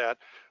about that.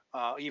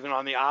 Even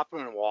on the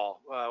Optimum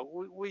wall,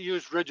 we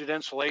use rigid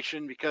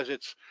insulation because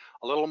it's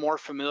a little more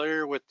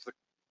familiar with the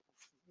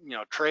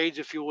trades,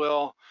 if you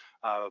will.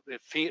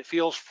 It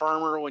feels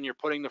firmer when you're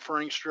putting the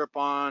furring strip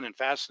on and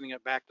fastening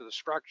it back to the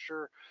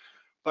structure.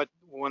 But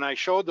when I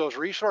showed those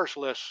resource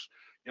lists,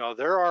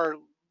 there are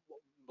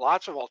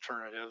lots of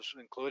alternatives,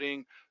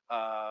 including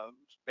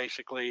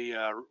basically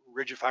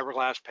rigid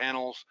fiberglass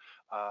panels,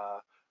 uh,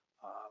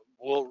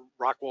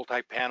 rock wool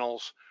type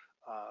panels,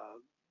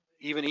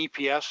 even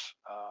EPS,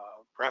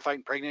 graphite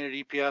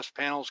impregnated EPS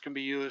panels can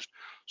be used.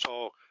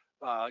 So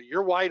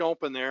you're wide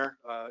open there.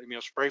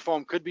 Spray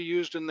foam could be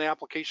used in the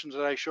applications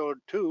that I showed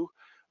too.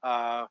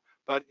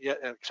 But yeah,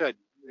 like I said,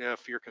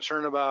 if you're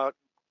concerned about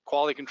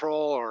quality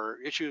control or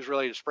issues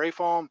related to spray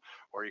foam,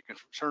 or you're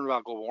concerned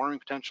about global warming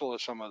potential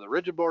of some of the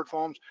rigid board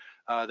foams,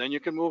 then you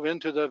can move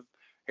into the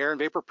air and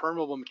vapor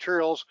permeable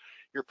materials.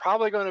 You're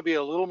probably going to be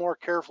a little more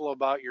careful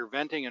about your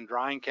venting and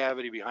drying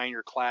cavity behind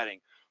your cladding.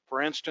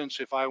 For instance,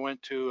 if I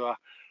went to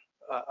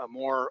a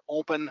more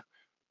open,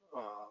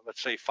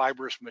 let's say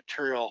fibrous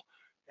material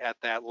at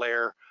that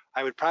layer,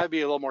 I would probably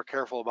be a little more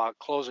careful about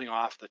closing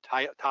off the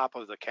top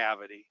of the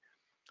cavity.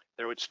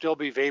 There would still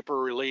be vapor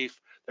relief.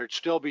 There'd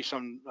still be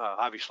some,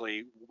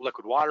 obviously,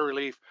 liquid water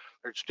relief.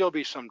 There'd still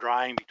be some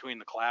drying between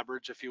the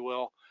clapboards, if you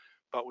will,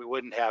 but we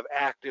wouldn't have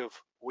active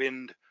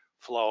wind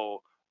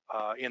flow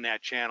in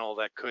that channel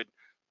that could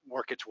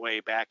work its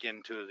way back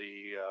into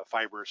the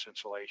fibrous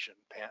insulation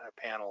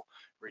panel,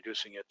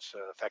 reducing its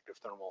effective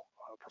thermal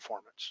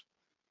performance.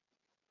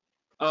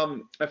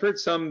 I've heard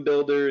some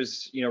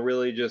builders,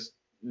 really just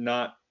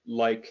not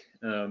like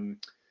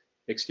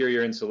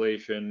exterior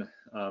insulation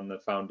on the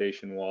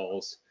foundation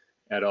walls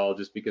at all,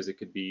 just because it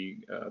could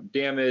be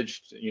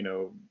damaged.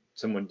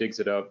 Someone digs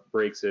it up,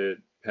 breaks it,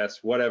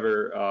 pests,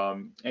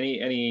 whatever.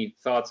 Any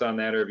thoughts on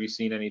that, or have you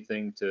seen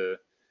anything to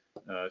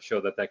show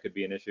that that could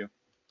be an issue?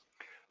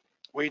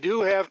 We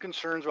do have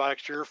concerns about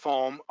exterior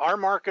foam. Our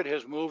market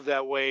has moved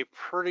that way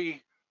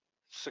pretty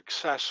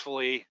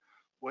successfully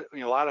with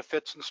a lot of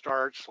fits and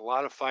starts, a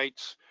lot of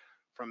fights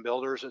from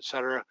builders, et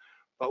cetera.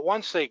 But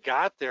once they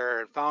got there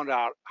and found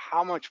out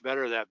how much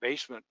better that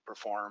basement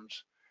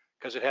performs,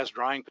 because it has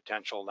drying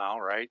potential now,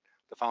 right?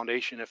 The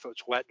foundation, if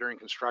it's wet during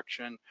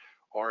construction,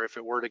 or if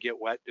it were to get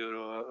wet due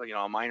to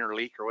a minor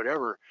leak or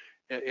whatever,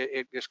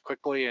 it just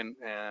quickly and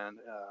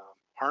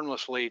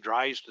harmlessly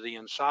dries to the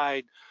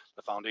inside.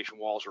 The foundation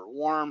walls are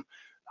warm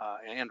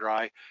and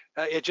dry.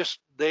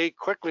 They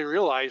quickly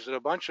realized that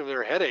a bunch of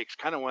their headaches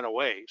kind of went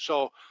away.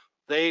 So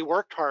they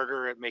worked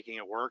harder at making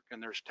it work,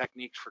 and there's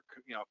techniques for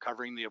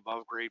covering the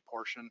above grade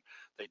portion.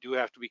 They do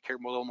have to be a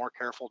little more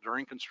careful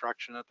during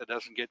construction that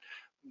doesn't get,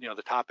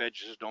 the top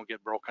edges don't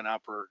get broken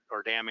up or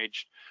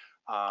damaged.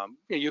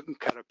 You can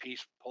cut a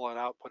piece, pull it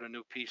out, put a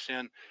new piece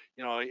in.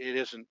 It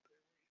isn't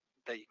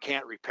that you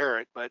can't repair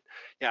it, but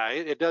yeah,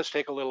 it does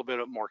take a little bit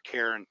of more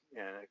care. And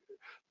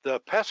the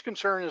pest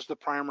concern is the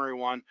primary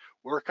one.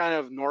 We're kind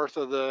of north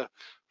of the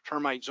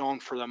termite zone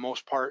for the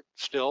most part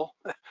still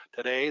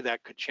today.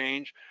 That could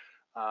change.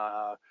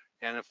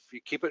 And if you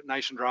keep it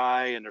nice and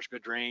dry and there's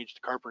good drainage, the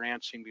carpet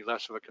ants seem to be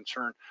less of a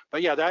concern.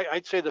 But yeah,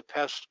 I'd say the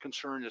pest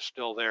concern is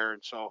still there.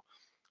 And so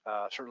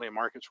certainly in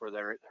markets where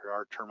there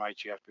are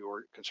termites, you have to be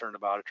concerned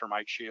about a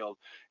termite shield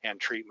and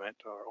treatment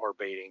or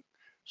baiting.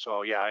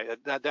 So yeah,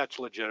 that's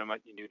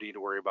legitimate. You do need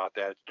to worry about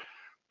that.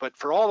 But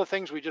for all the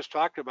things we just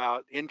talked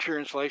about, interior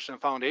insulation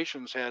and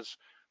foundations has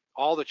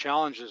all the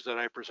challenges that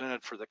I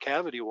presented for the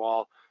cavity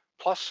wall,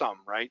 plus some,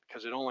 right?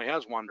 Because it only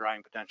has one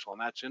drying potential, and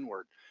that's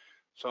inward.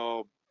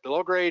 So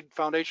below grade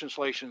foundation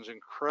insulation is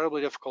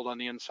incredibly difficult on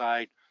the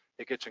inside.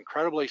 It gets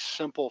incredibly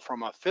simple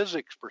from a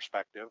physics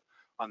perspective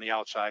on the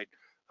outside,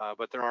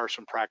 but there are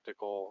some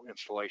practical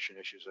installation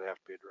issues that have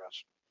to be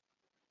addressed.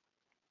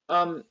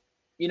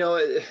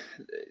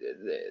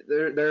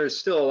 There's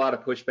still a lot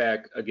of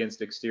pushback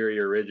against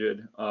exterior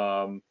rigid,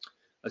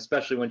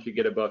 especially once you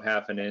get above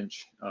half an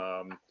inch.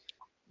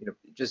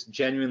 Just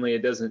genuinely,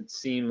 it doesn't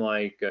seem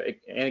like,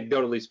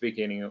 anecdotally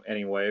speaking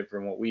anyway,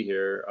 from what we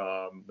hear,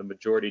 the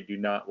majority do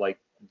not like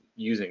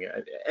using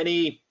it.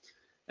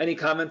 Any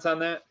comments on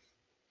that?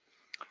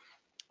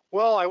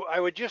 Well, I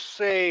would just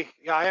say,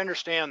 yeah, I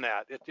understand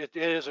that. It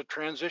is a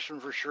transition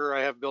for sure.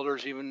 I have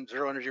builders, even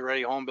zero energy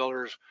ready home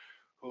builders,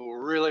 who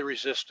really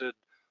resisted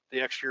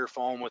the exterior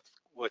foam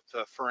with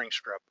the furring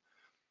strip.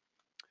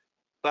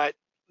 But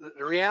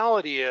the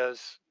reality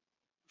is,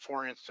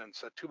 for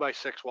instance, a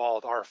 2x6 wall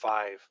with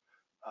R5,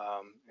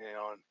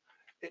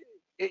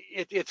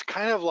 it's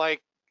kind of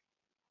like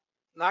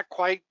not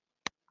quite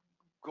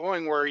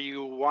going where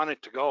you want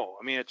it to go.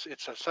 I mean,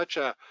 it's such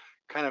a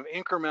kind of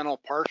incremental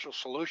partial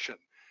solution.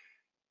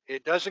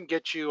 It doesn't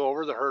get you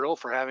over the hurdle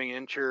for having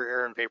interior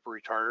air and vapor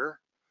retarder.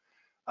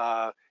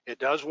 It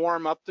does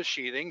warm up the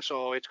sheathing,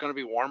 so it's going to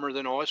be warmer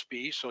than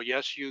OSB. So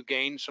yes, you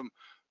gain some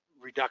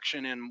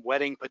reduction in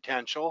wetting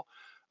potential.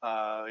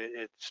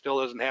 It still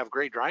doesn't have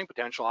great drying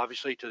potential,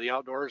 obviously, to the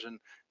outdoors, and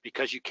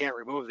because you can't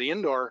remove the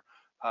indoor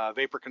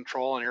vapor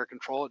control and air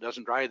control, it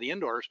doesn't dry the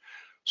indoors.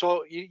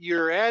 So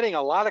you're adding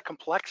a lot of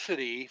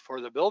complexity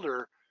for the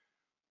builder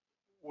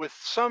with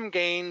some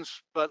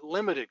gains, but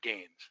limited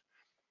gains.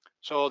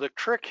 So the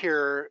trick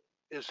here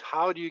is,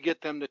 how do you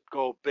get them to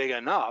go big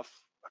enough,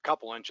 a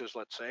couple inches,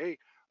 let's say,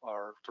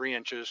 or 3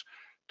 inches,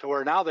 to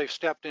where now they've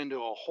stepped into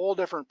a whole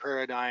different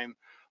paradigm.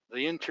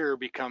 The interior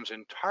becomes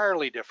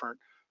entirely different.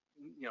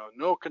 You know,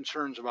 no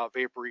concerns about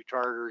vapor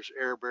retarders,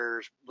 air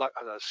barriers,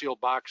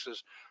 sealed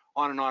boxes,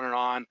 on and on and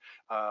on.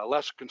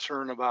 Less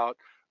concern about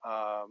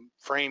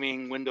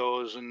framing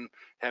windows and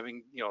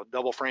having, you know,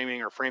 double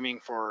framing or framing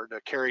for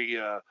to carry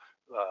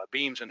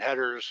beams and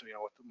headers, you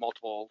know, with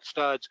multiple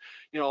studs.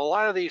 You know, a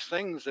lot of these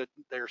things that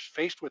they're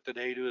faced with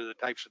today due to the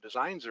types of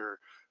designs they're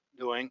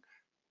doing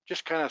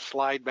just kind of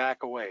slide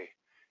back away,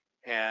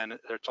 and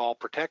it's all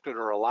protected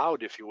or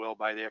allowed, if you will,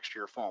 by the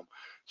exterior foam.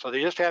 So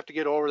they just have to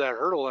get over that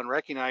hurdle and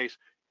recognize,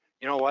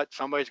 you know what,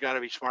 somebody's got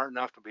to be smart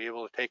enough to be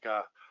able to take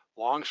a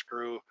long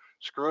screw,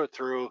 screw it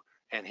through,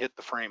 and hit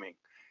the framing.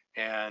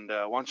 And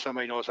once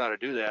somebody knows how to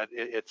do that,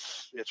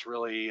 it's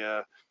really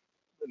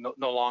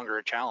no longer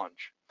a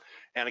challenge.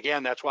 And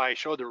again, that's why I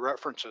showed the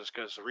references,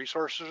 because the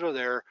resources are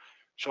there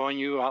showing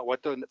you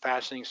what the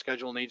fastening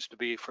schedule needs to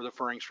be for the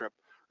furring strip.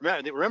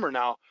 Remember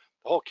now,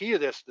 the whole key of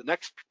this, the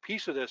next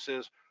piece of this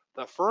is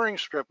the furring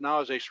strip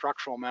now is a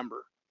structural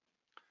member.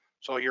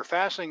 So you're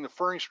fastening the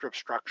furring strip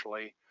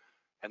structurally,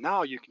 and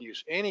now you can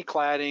use any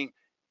cladding,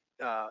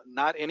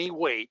 not any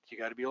weight. You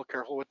got to be a little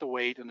careful with the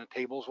weight, and the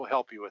tables will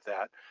help you with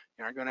that.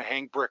 You aren't going to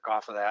hang brick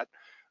off of that.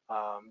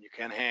 You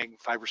can hang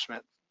fiber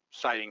cement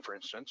siding, for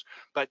instance,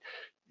 but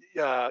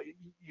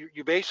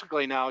you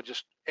basically now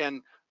just,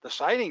 and the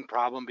siding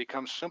problem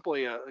becomes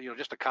simply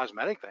just a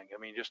cosmetic thing. I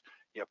mean, just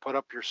you put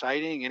up your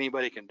siding,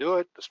 anybody can do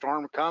it. The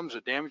storm comes,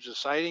 it damages the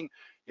siding,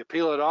 you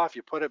peel it off,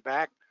 you put it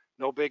back,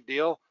 no big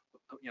deal.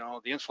 You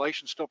know, the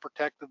insulation's still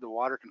protected, the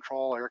water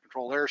control, air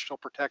control there is still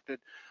protected.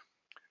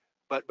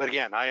 But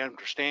again, I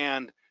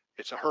understand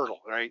it's a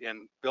hurdle, right?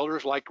 And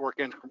builders like to work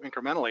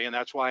incrementally, and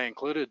that's why I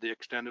included the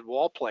extended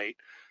wall plate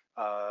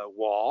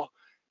wall,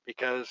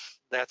 because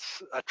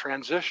that's a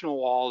transitional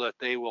wall that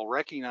they will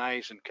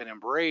recognize and can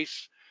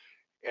embrace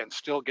and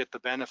still get the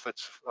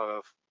benefits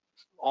of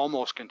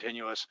almost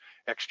continuous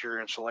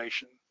exterior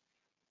insulation.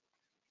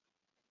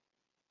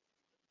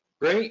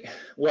 Great.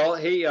 Well,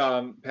 hey,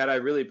 Pat, I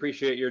really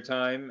appreciate your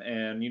time,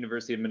 and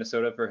University of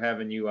Minnesota for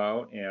having you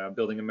out,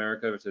 Building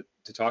America,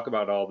 to talk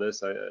about all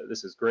this.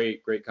 This is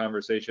great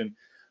conversation.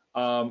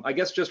 I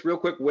guess just real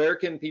quick, where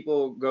can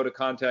people go to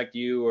contact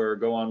you or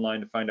go online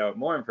to find out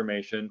more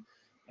information?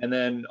 And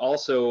then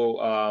also,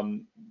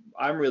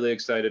 I'm really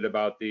excited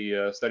about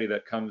the study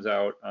that comes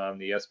out on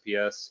the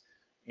SPS.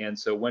 And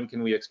so when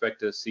can we expect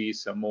to see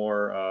some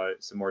more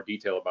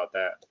detail about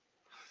that?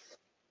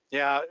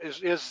 Yeah,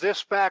 is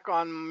this back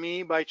on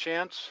me by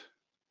chance?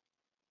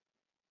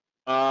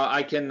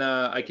 I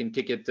can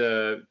kick it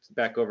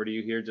back over to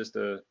you here, just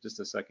a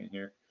second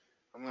here.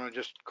 I'm going to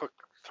just quick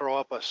throw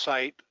up a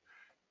site.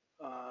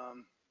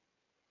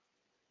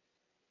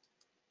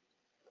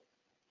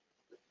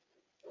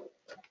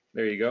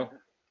 There you go.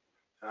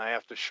 I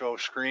have to show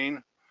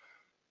screen.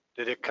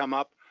 Did it come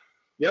up?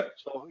 Yep.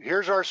 So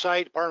here's our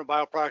site, Department of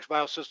Bioproducts,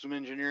 Biosystem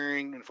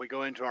Engineering. And if we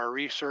go into our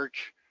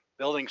research,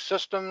 building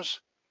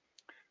systems,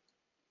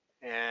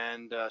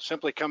 and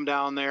simply come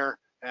down there,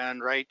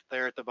 and right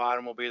there at the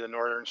bottom will be the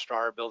Northern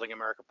Star Building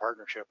America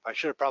Partnership. I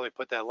should have probably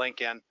put that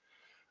link in.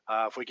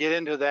 If we get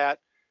into that,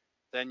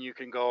 then you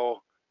can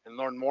go and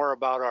learn more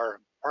about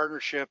our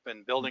partnership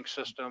and building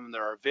system.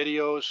 There are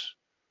videos,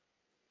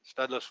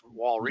 studless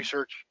wall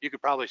research. You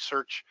could probably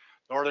search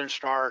Northern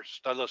Star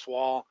studless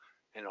wall,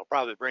 and it'll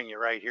probably bring you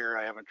right here.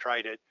 I haven't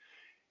tried it.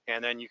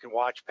 And then you can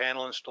watch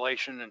panel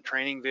installation and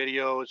training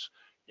videos.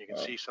 You can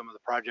see some of the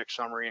project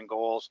summary and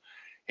goals.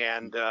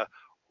 And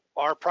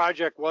our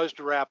project was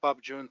to wrap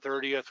up June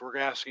 30th. We're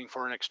asking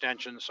for an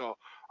extension, so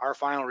our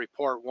final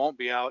report won't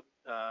be out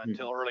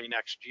until early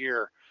next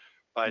year.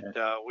 But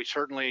we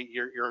certainly,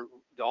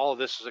 all of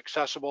this is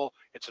accessible.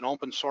 It's an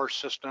open source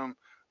system.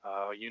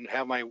 You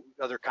have my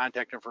other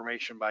contact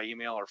information by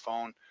email or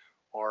phone,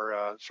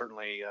 or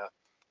certainly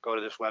go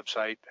to this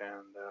website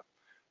and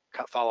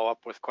follow up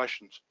with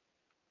questions.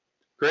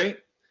 Great.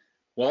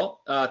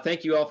 Well,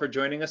 thank you all for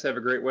joining us. Have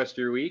a great rest of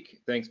your week.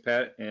 Thanks,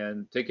 Pat,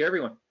 and take care,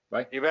 everyone.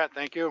 Bye. You bet.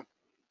 Thank you.